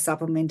minimized by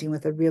supplementing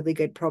with a really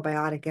good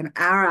probiotic. And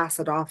our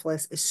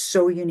acidophilus is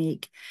so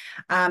unique.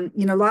 A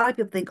lot of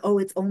people think, oh,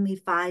 it's only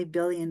 5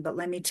 billion, but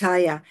let me tell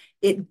you,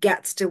 it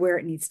gets to where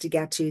it needs to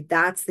get to.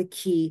 That's the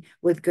key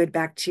with good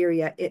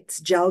bacteria. It's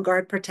gel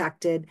guard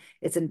protected,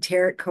 it's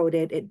enteric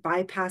coated, it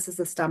bypasses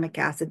the stomach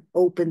acid,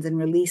 opens and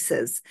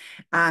releases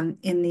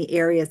in the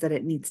areas that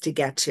it needs to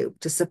get to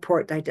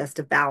support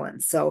digestive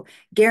balance. So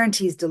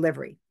guarantees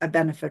delivery of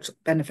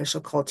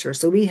beneficial culture.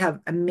 So we have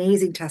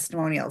amazing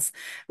testimonials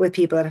with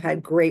people that have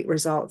had great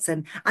results.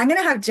 And I'm going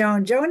to have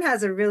Joan. Joan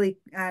has a really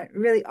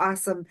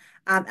awesome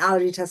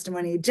allergy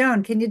testimony.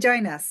 Joan, can you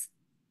join us?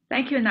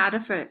 Thank you,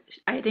 Anada, for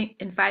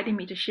inviting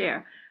me to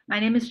share. My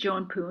name is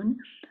Joan Poon.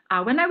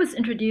 When I was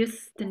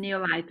introduced to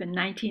Neolife in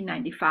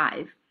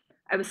 1995,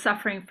 I was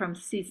suffering from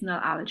seasonal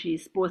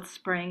allergies, both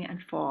spring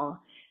and fall.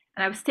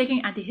 And I was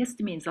taking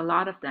antihistamines, a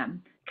lot of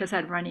them, because I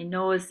had runny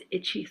nose,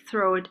 itchy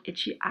throat,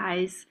 itchy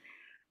eyes.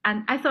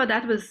 And I thought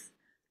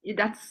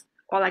that's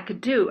all I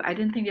could do. I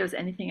didn't think there was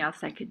anything else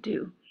I could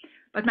do.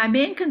 But my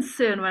main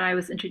concern when I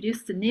was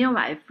introduced to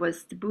Neolife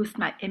was to boost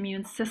my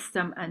immune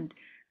system and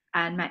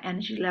my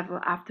energy level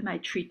after my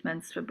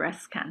treatments for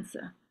breast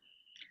cancer.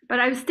 But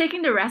I was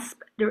taking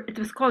it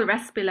was called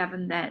Resp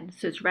 11 then,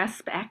 so it's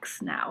Resp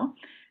X now.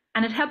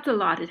 And it helped a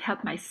lot. It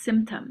helped my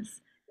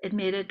symptoms. It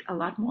made it a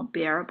lot more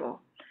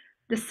bearable.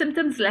 The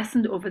symptoms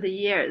lessened over the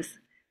years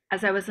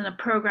as I was in a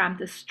program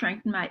to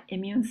strengthen my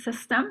immune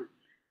system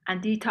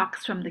and detox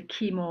from the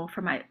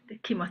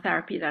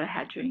chemotherapy that I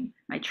had during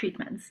my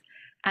treatments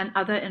and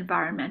other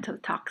environmental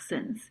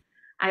toxins.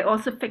 I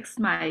also fixed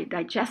my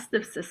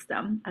digestive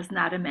system, as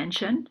Nada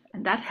mentioned,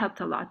 and that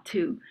helped a lot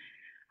too.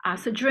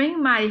 So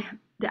during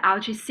the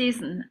allergy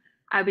season,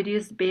 I would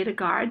use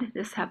Betagard.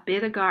 This have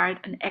Betagard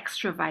and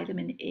extra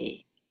vitamin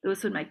A.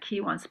 Those were my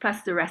key ones,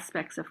 plus the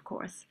Respex, of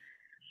course.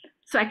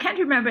 So I can't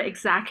remember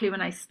exactly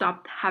when I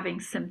stopped having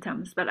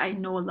symptoms, but I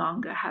no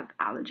longer have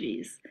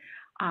allergies.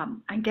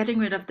 And getting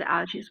rid of the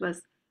allergies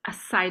was a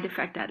side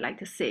effect, I'd like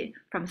to say,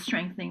 from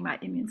strengthening my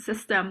immune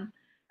system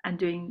and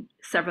doing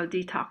several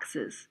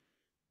detoxes.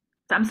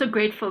 So I'm so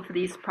grateful for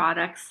these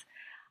products.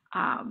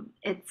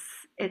 It's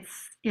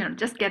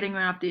just getting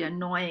rid of the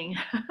annoying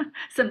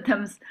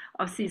symptoms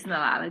of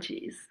seasonal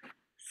allergies.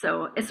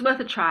 So it's worth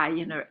a try,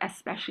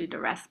 especially the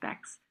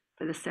respects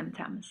for the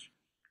symptoms.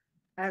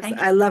 Thank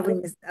you. I love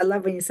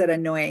when you said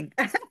annoying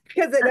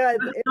because it does.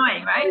 That's It's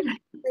annoying, right? annoying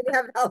when you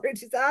have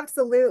allergies.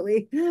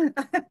 Absolutely.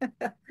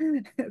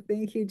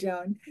 Thank you,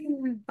 Joan.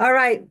 All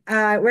right.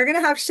 We're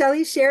gonna have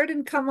Shelley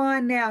Sheridan come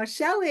on now.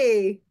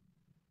 Shelley.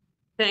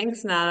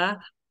 Thanks, Nada.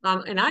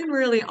 And I'm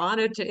really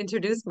honored to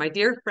introduce my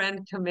dear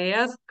friend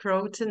Kamea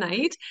Crow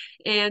tonight.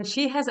 And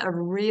she has a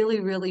really,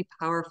 really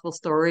powerful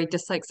story,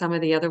 just like some of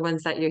the other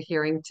ones that you're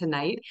hearing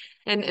tonight.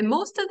 And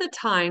most of the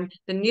time,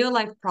 the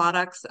Neolife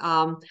products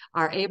are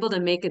able to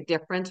make a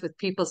difference with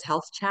people's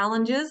health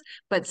challenges.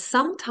 But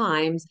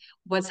sometimes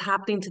what's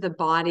happening to the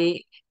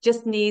body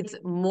just needs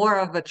more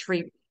of a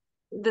treatment.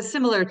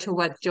 Similar to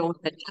what Joan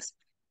had just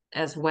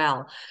as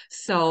well.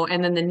 So,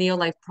 and then the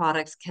Neolife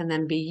products can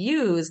then be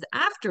used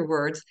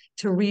afterwards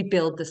to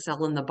rebuild the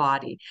cell in the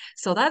body.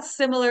 So that's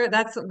similar.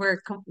 That's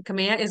where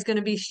Kamea is going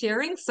to be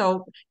sharing.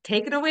 So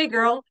take it away,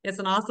 girl. It's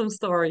an awesome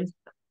story.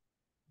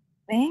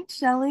 Thanks,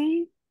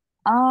 Shelly.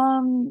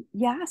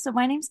 Yeah, so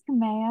my name's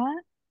Kamea.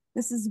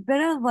 This is a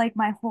bit of like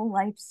my whole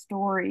life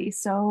story.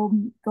 So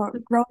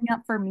growing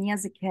up for me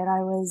as a kid,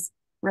 I was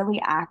really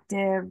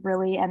active,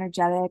 really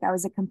energetic. I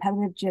was a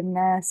competitive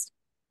gymnast,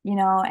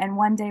 and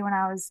one day when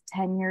I was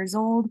 10 years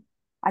old,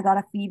 I got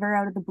a fever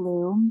out of the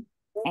blue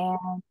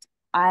and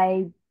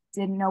I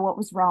didn't know what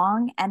was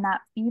wrong. And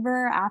that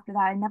fever after that,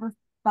 I never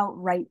felt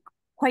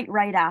quite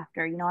right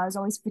after. I was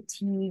always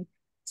fatigued,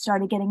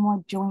 started getting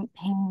more joint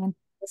pain,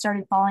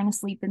 started falling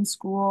asleep in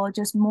school.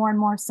 Just more and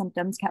more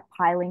symptoms kept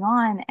piling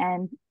on,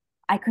 and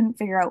I couldn't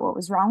figure out what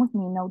was wrong with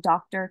me. No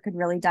doctor could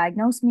really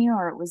diagnose me,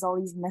 or it was all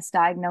these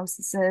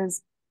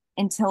misdiagnoses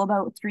until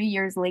about 3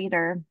 years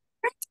later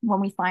when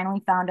we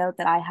finally found out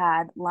that I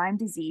had Lyme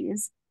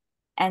disease.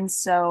 And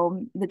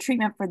so the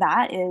treatment for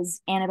that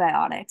is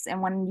antibiotics.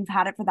 And when you've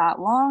had it for that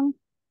long,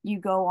 you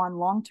go on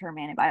long-term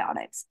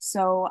antibiotics.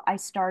 So I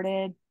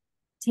started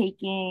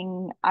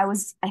I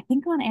was, I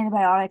think, on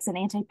antibiotics and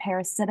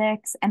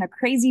antiparasitics and a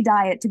crazy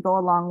diet to go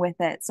along with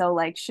it. So,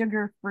 like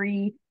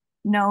sugar-free,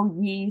 no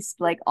yeast,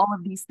 like all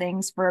of these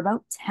things for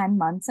about 10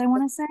 months, I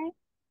want to say.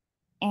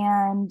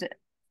 And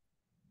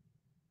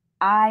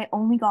I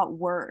only got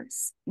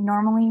worse.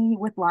 Normally,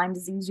 with Lyme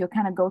disease, you'll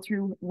kind of go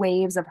through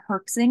waves of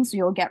herxing. So,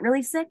 you'll get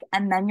really sick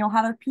and then you'll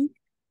have a peak.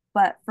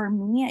 But for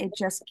me, it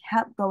just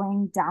kept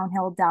going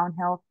downhill,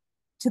 downhill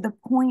to the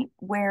point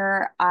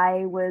where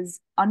I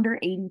was under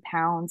 80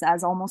 pounds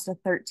as almost a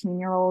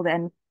 13-year-old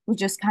and was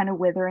just kind of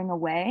withering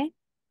away.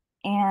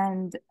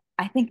 And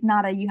I think,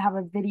 Nada, you have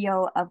a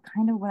video of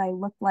kind of what I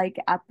looked like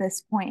at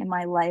this point in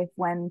my life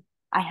when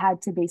I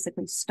had to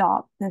basically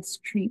stop this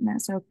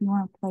treatment. So if you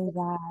want to play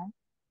that.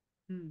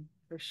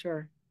 For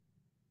sure.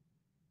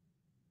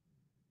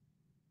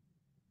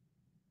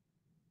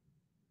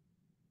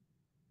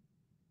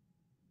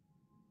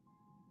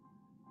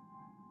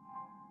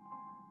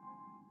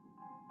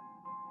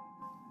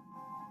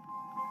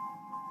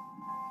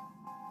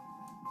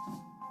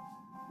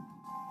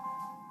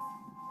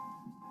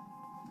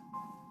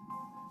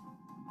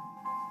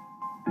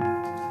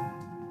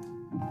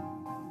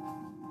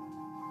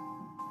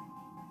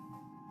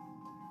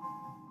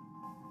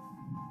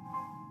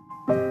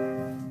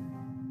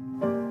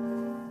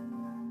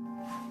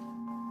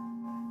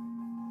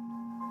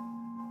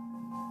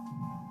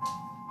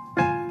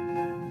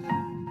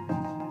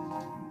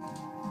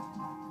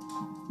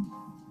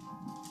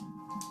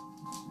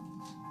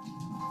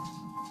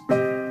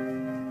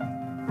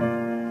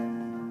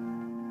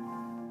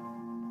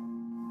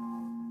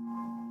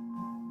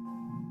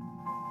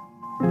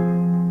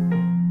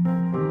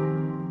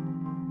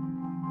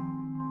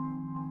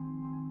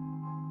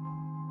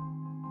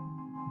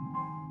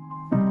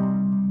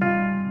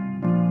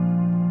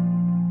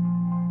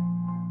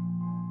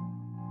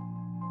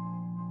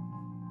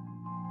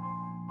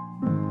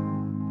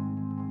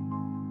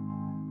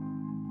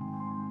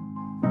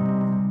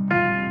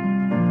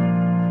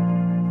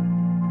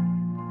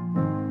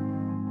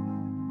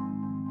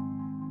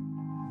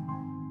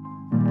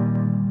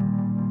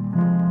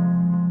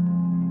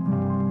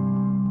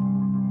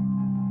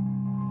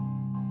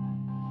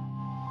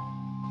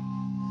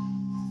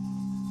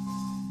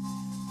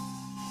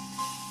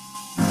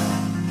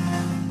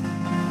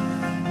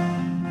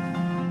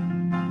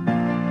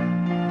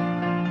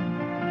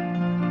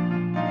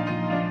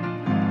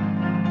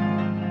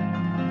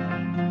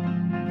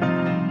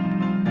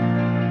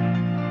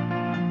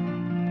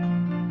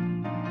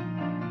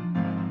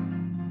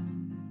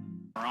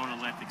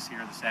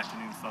 Here this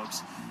afternoon,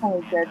 folks.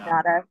 Oh, good,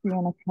 Nada. If you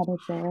want to cut it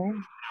there.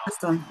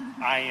 Awesome.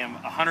 I am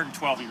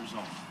 112 years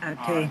old.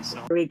 Okay,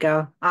 here we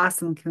go.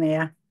 Awesome,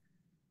 Kamea.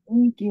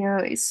 Thank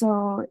you.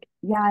 So,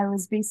 yeah, I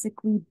was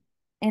basically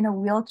in a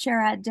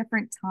wheelchair at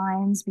different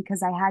times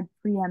because I had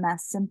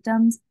pre-MS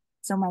symptoms.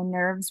 So my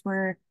nerves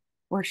were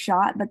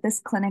shot. But this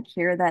clinic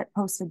here that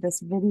posted this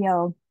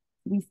video,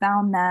 we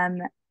found them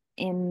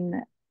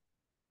in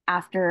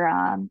after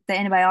the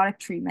antibiotic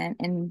treatment.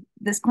 And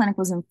this clinic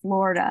was in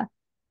Florida.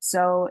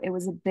 So it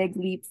was a big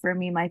leap for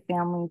me, my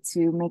family,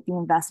 to make the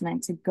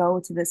investment to go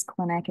to this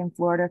clinic in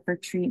Florida for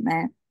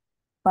treatment.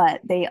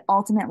 But they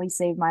ultimately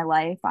saved my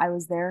life. I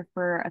was there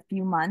for a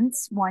few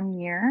months, 1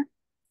 year,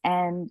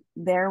 and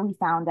there we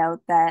found out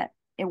that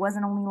it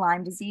wasn't only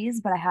Lyme disease,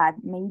 but I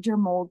had major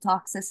mold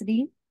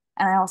toxicity.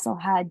 And I also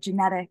had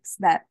genetics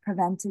that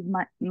prevented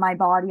my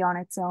body on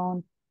its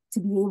own to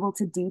be able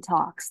to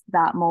detox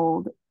that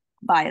mold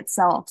by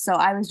itself. So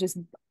I was just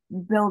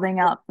building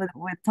up with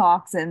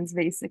toxins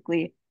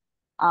basically.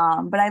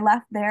 But I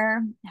left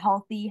there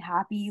healthy,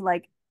 happy.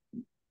 Like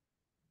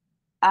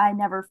I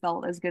never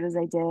felt as good as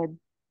I did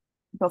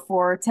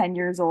before 10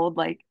 years old.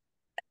 Like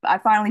I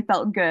finally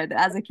felt good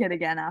as a kid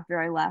again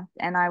after I left.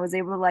 And I was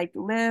able to like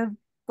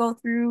go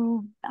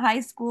through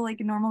high school like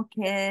a normal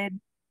kid.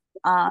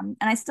 And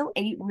I still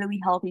ate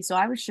really healthy. So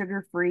I was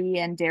sugar free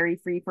and dairy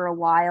free for a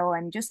while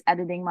and just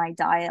editing my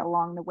diet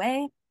along the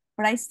way.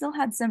 But I still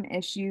had some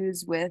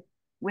issues with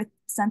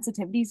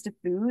sensitivities to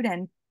food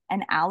and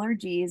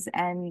allergies.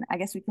 And I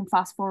guess we can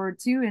fast forward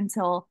too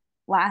until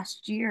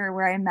last year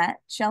where I met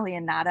Shelly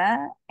and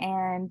Nada.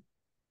 And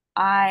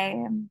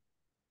I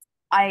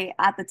I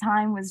at the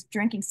time was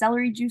drinking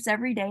celery juice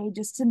every day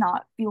just to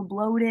not feel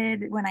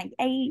bloated when I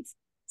ate,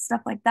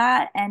 stuff like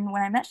that. And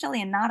when I met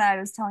Shelly and Nada, I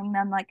was telling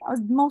them like I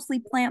was mostly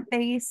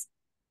plant-based.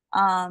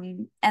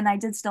 And I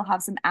did still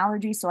have some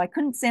allergies, so I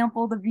couldn't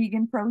sample the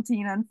vegan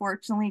protein,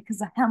 unfortunately, because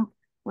the hemp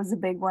was a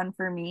big one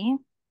for me.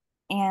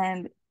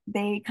 And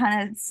they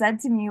kind of said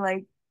to me,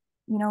 like,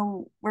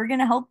 we're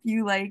gonna help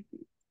you, like,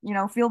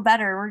 feel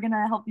better. We're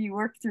gonna help you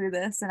work through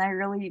this. And I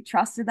really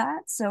trusted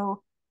that.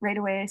 So right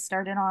away, I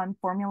started on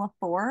Formula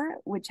 4,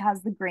 which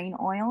has the grain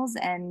oils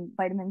and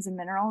vitamins and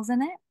minerals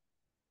in it.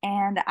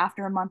 And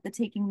after a month of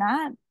taking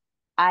that,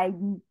 I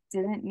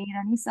didn't need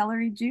any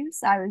celery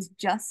juice. I was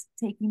just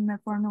taking the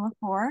Formula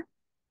 4.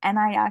 And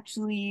I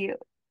actually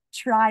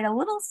tried a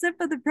little sip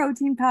of the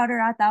protein powder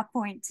at that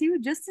point too,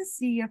 just to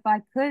see if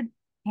I could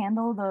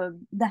handle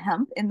the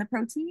hemp in the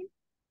protein.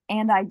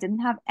 And I didn't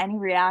have any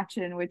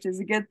reaction, which is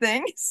a good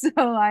thing. So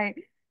I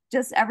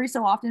just every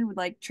so often would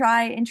like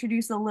try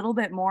introduce a little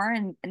bit more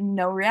and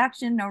no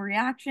reaction, no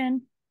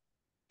reaction.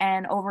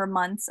 And over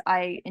months,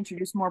 I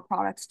introduced more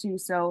products too.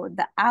 So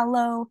the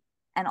aloe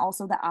and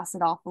also the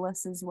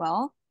acidophilus as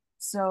well.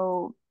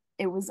 So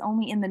it was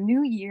only in the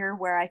new year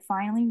where I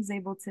finally was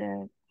able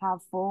to have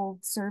full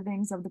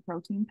servings of the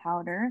protein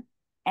powder.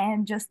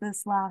 And just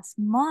this last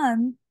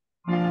month,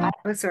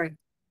 Oh, sorry.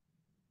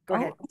 Go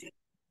ahead. oh,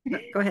 No,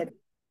 go ahead.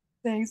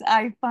 Thanks.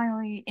 I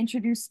finally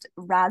introduced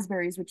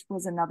raspberries, which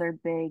was another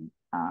big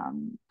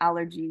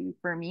allergy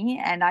for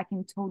me, and I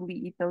can totally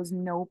eat those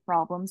no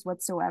problems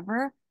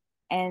whatsoever.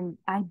 And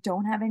I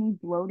don't have any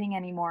bloating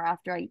anymore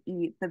after I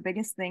eat. The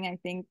biggest thing I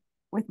think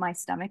with my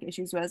stomach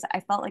issues was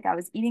I felt like I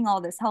was eating all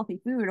this healthy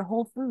food,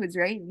 whole foods,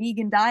 right?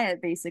 Vegan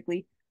diet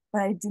basically,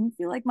 but I didn't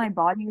feel like my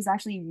body was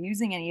actually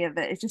using any of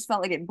it. It just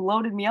felt like it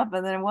bloated me up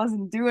and then it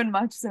wasn't doing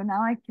much. So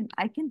now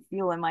I can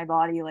feel in my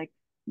body like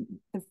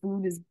the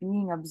food is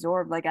being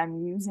absorbed, like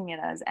I'm using it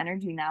as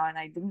energy now, and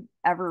I didn't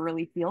ever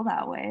really feel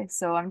that way.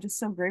 So I'm just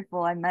so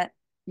grateful I met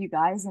you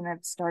guys and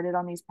I've started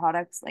on these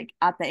products like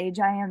at the age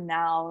I am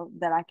now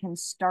that I can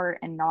start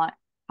and not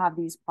have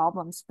these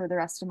problems for the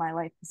rest of my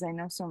life, because I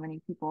know so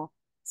many people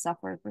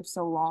suffer for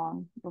so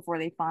long before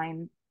they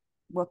find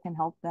what can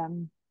help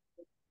them.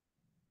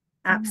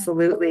 Yeah.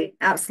 Absolutely,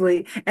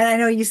 absolutely. And I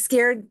know you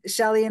scared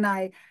Shelly and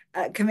I,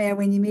 Kamea,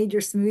 when you made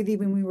your smoothie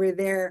when we were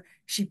there.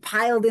 She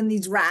piled in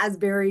these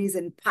raspberries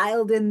and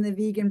piled in the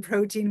vegan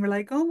protein. We're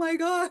like, oh my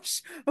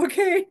gosh,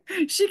 okay,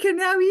 she can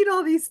now eat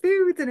all these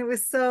foods, and it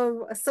was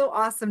so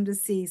awesome to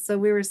see. So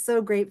we were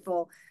so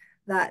grateful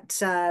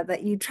that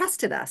you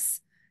trusted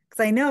us,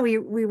 because I know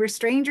we were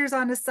strangers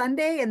on a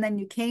Sunday, and then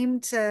you came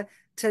to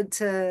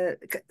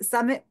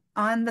Summit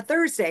on the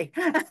Thursday,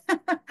 and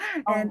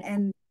Oh,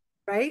 and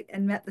right,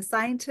 and met the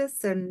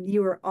scientists, and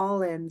you were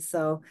all in.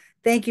 So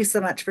thank you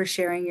so much for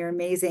sharing your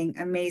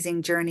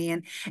amazing journey.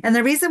 And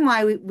the reason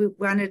why we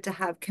wanted to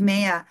have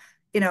Kamea,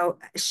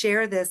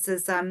 share this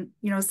is,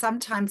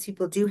 sometimes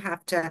people do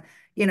have to,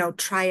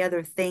 try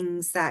other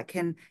things that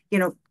can,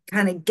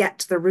 kind of get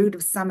to the root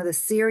of some of the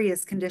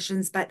serious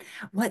conditions. But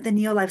what the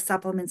Neolife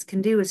supplements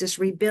can do is just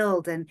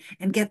rebuild and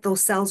get those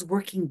cells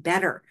working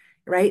better,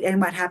 right? And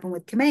what happened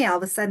with Kamea, all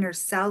of a sudden her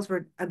cells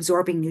were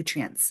absorbing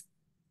nutrients,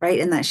 right?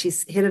 And that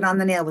she's hit it on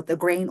the nail with the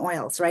grain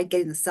oils, right?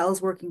 Getting the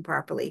cells working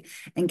properly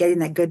and getting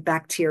that good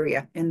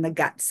bacteria in the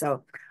gut.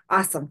 So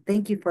awesome.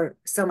 Thank you for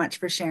so much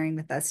for sharing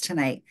with us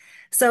tonight.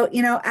 So,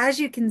 as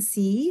you can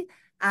see,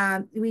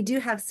 we do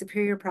have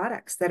superior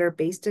products that are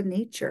based in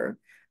nature,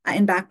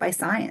 and backed by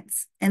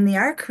science. And they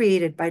are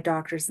created by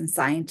doctors and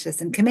scientists.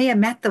 And Kamea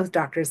met those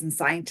doctors and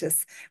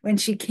scientists when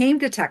she came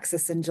to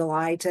Texas in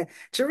July to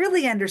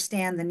really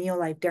understand the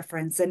Neolife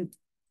difference. And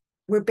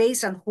We're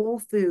based on whole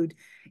food,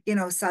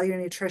 cellular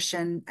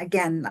nutrition.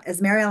 Again,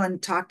 as Mary Ellen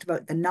talked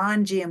about, the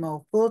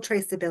non-GMO, full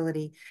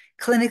traceability,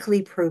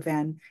 clinically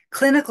proven,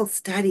 clinical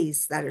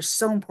studies that are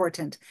so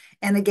important.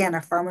 And again,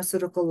 a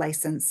pharmaceutical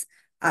license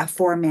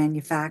for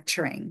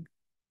manufacturing.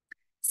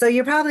 So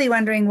you're probably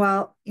wondering,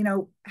 well,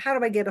 how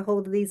do I get a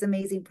hold of these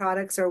amazing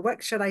products, or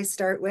what should I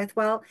start with?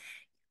 Well,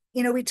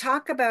 we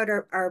talk about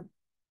our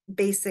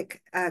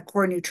basic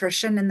core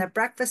nutrition, and the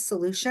breakfast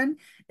solution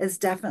is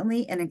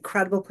definitely an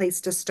incredible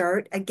place to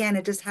start. Again,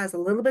 it just has a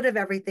little bit of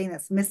everything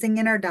that's missing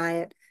in our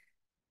diet,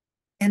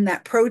 and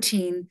that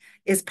protein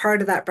is part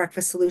of that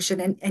breakfast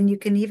solution. And you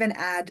can even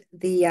add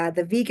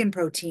the vegan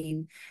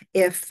protein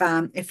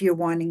if you're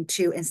wanting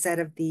to, instead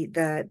of the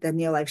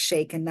Neolife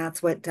shake. And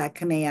that's what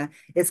Kamea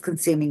is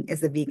consuming,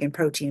 is the vegan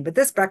protein. But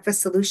this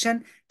breakfast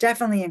solution,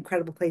 definitely an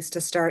incredible place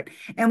to start.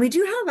 And we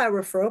do have a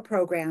referral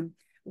program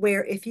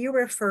where if you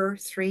refer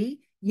 3,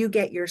 you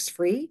get yours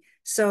free.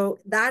 So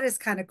that is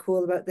kind of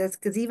cool about this,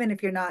 because even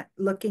if you're not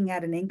looking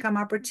at an income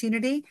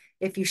opportunity,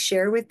 if you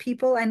share with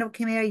people, I know,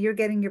 Kamea, you're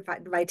getting your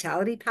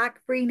Vitality Pack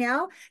free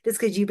now, just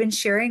because you've been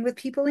sharing with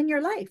people in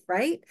your life,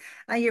 right?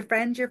 Your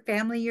friends, your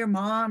family, your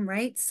mom,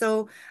 right?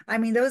 So, I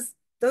mean, those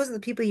are the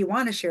people you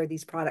want to share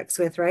these products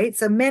with, right?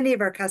 So many of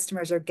our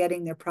customers are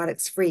getting their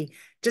products free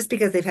just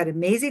because they've had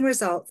amazing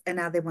results, and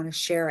now they want to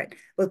share it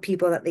with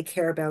people that they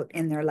care about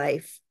in their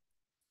life.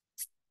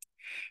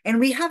 And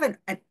we have an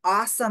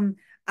awesome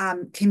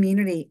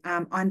community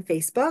on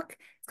Facebook.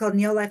 It's called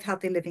Neolife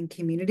Healthy Living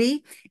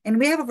Community. And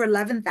we have over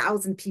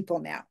 11,000 people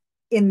now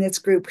in this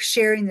group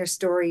sharing their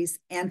stories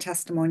and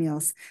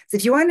testimonials. So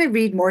if you want to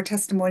read more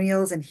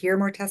testimonials and hear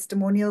more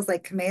testimonials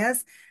like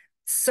Kamea's,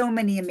 so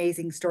many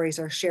amazing stories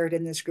are shared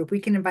in this group.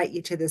 We can invite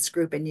you to this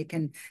group, and you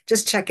can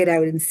just check it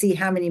out and see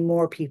how many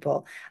more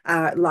people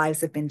lives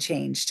have been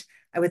changed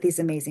with these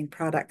amazing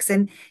products.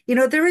 And,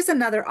 there is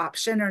another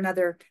option, or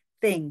another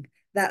thing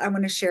that I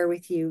want to share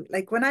with you.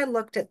 Like, when I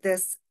looked at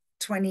this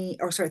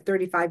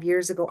 35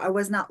 years ago, I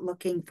was not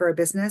looking for a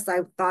business. I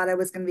thought I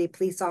was going to be a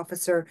police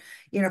officer,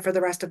 for the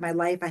rest of my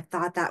life. I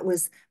thought that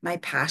was my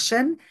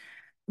passion.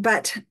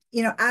 But,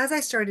 as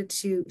I started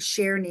to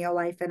share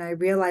Neolife, and I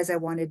realized I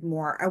wanted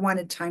more, I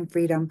wanted time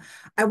freedom.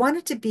 I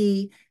wanted to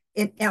be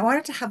I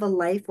wanted to have a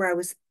life where I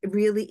was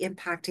really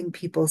impacting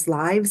people's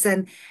lives.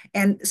 And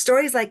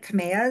stories like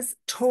Kamea's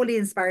totally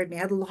inspired me.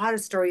 I had a lot of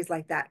stories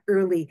like that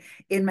early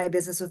in my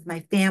business with my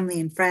family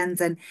and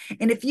friends. And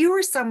if you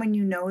are someone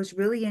is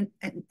really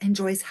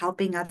enjoys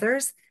helping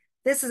others,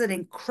 this is an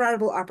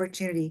incredible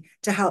opportunity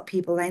to help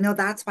people. And I know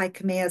that's why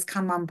Kamea has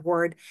come on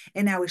board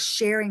and now is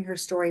sharing her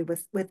story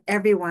with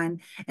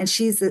everyone. And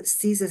sees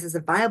this as a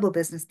viable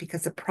business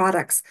because the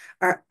products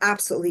are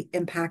absolutely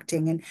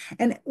impacting.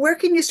 And where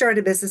can you start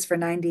a business for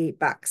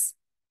 $98?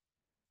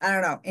 I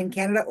don't know, in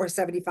Canada, or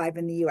 75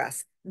 in the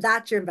US.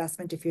 That's your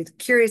investment if you're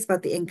curious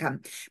about the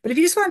income. But if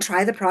you just want to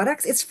try the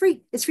products, it's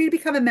free. It's free to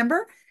become a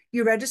member.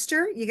 You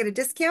register, you get a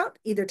discount,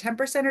 either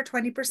 10% or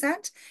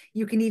 20%.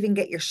 You can even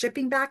get your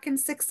shipping back in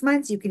 6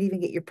 months. You can even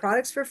get your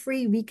products for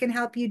free. We can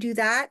help you do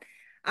that.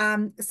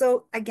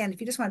 So again, if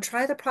you just want to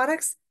try the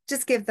products,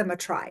 just give them a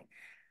try.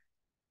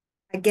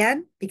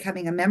 Again,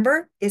 becoming a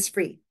member is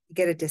free. You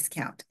get a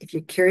discount. If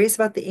you're curious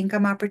about the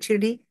income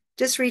opportunity,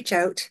 just reach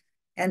out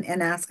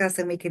and ask us,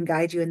 and we can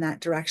guide you in that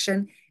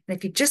direction. And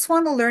if you just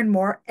want to learn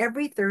more,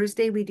 every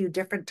Thursday we do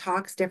different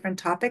talks, different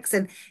topics.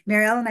 And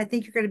Mary Ellen, I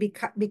think you're going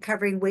to be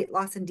covering weight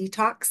loss and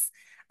detox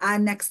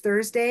next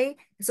Thursday.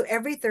 So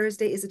every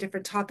Thursday is a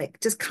different topic.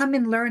 Just come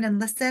and learn and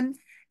listen,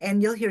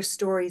 and you'll hear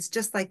stories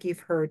just like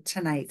you've heard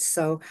tonight.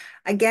 So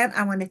again,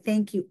 I want to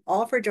thank you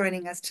all for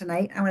joining us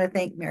tonight. I want to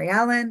thank Mary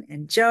Ellen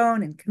and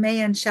Joan and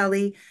Kamea and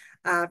Shelley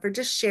for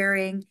just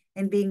sharing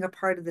and being a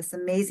part of this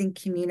amazing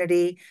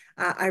community.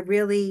 I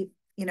really,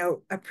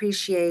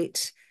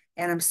 appreciate,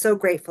 and I'm so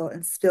grateful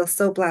and feel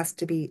so blessed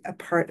to be a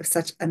part of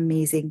such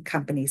amazing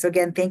company. So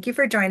again, thank you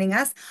for joining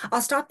us.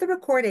 I'll stop the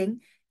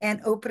recording and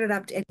open it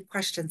up to any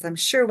questions. I'm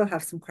sure we'll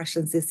have some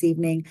questions this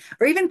evening,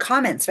 or even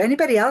comments. If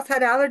anybody else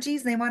had allergies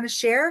and they want to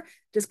share,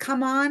 just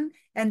come on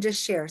and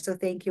just share. So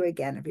thank you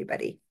again,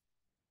 everybody.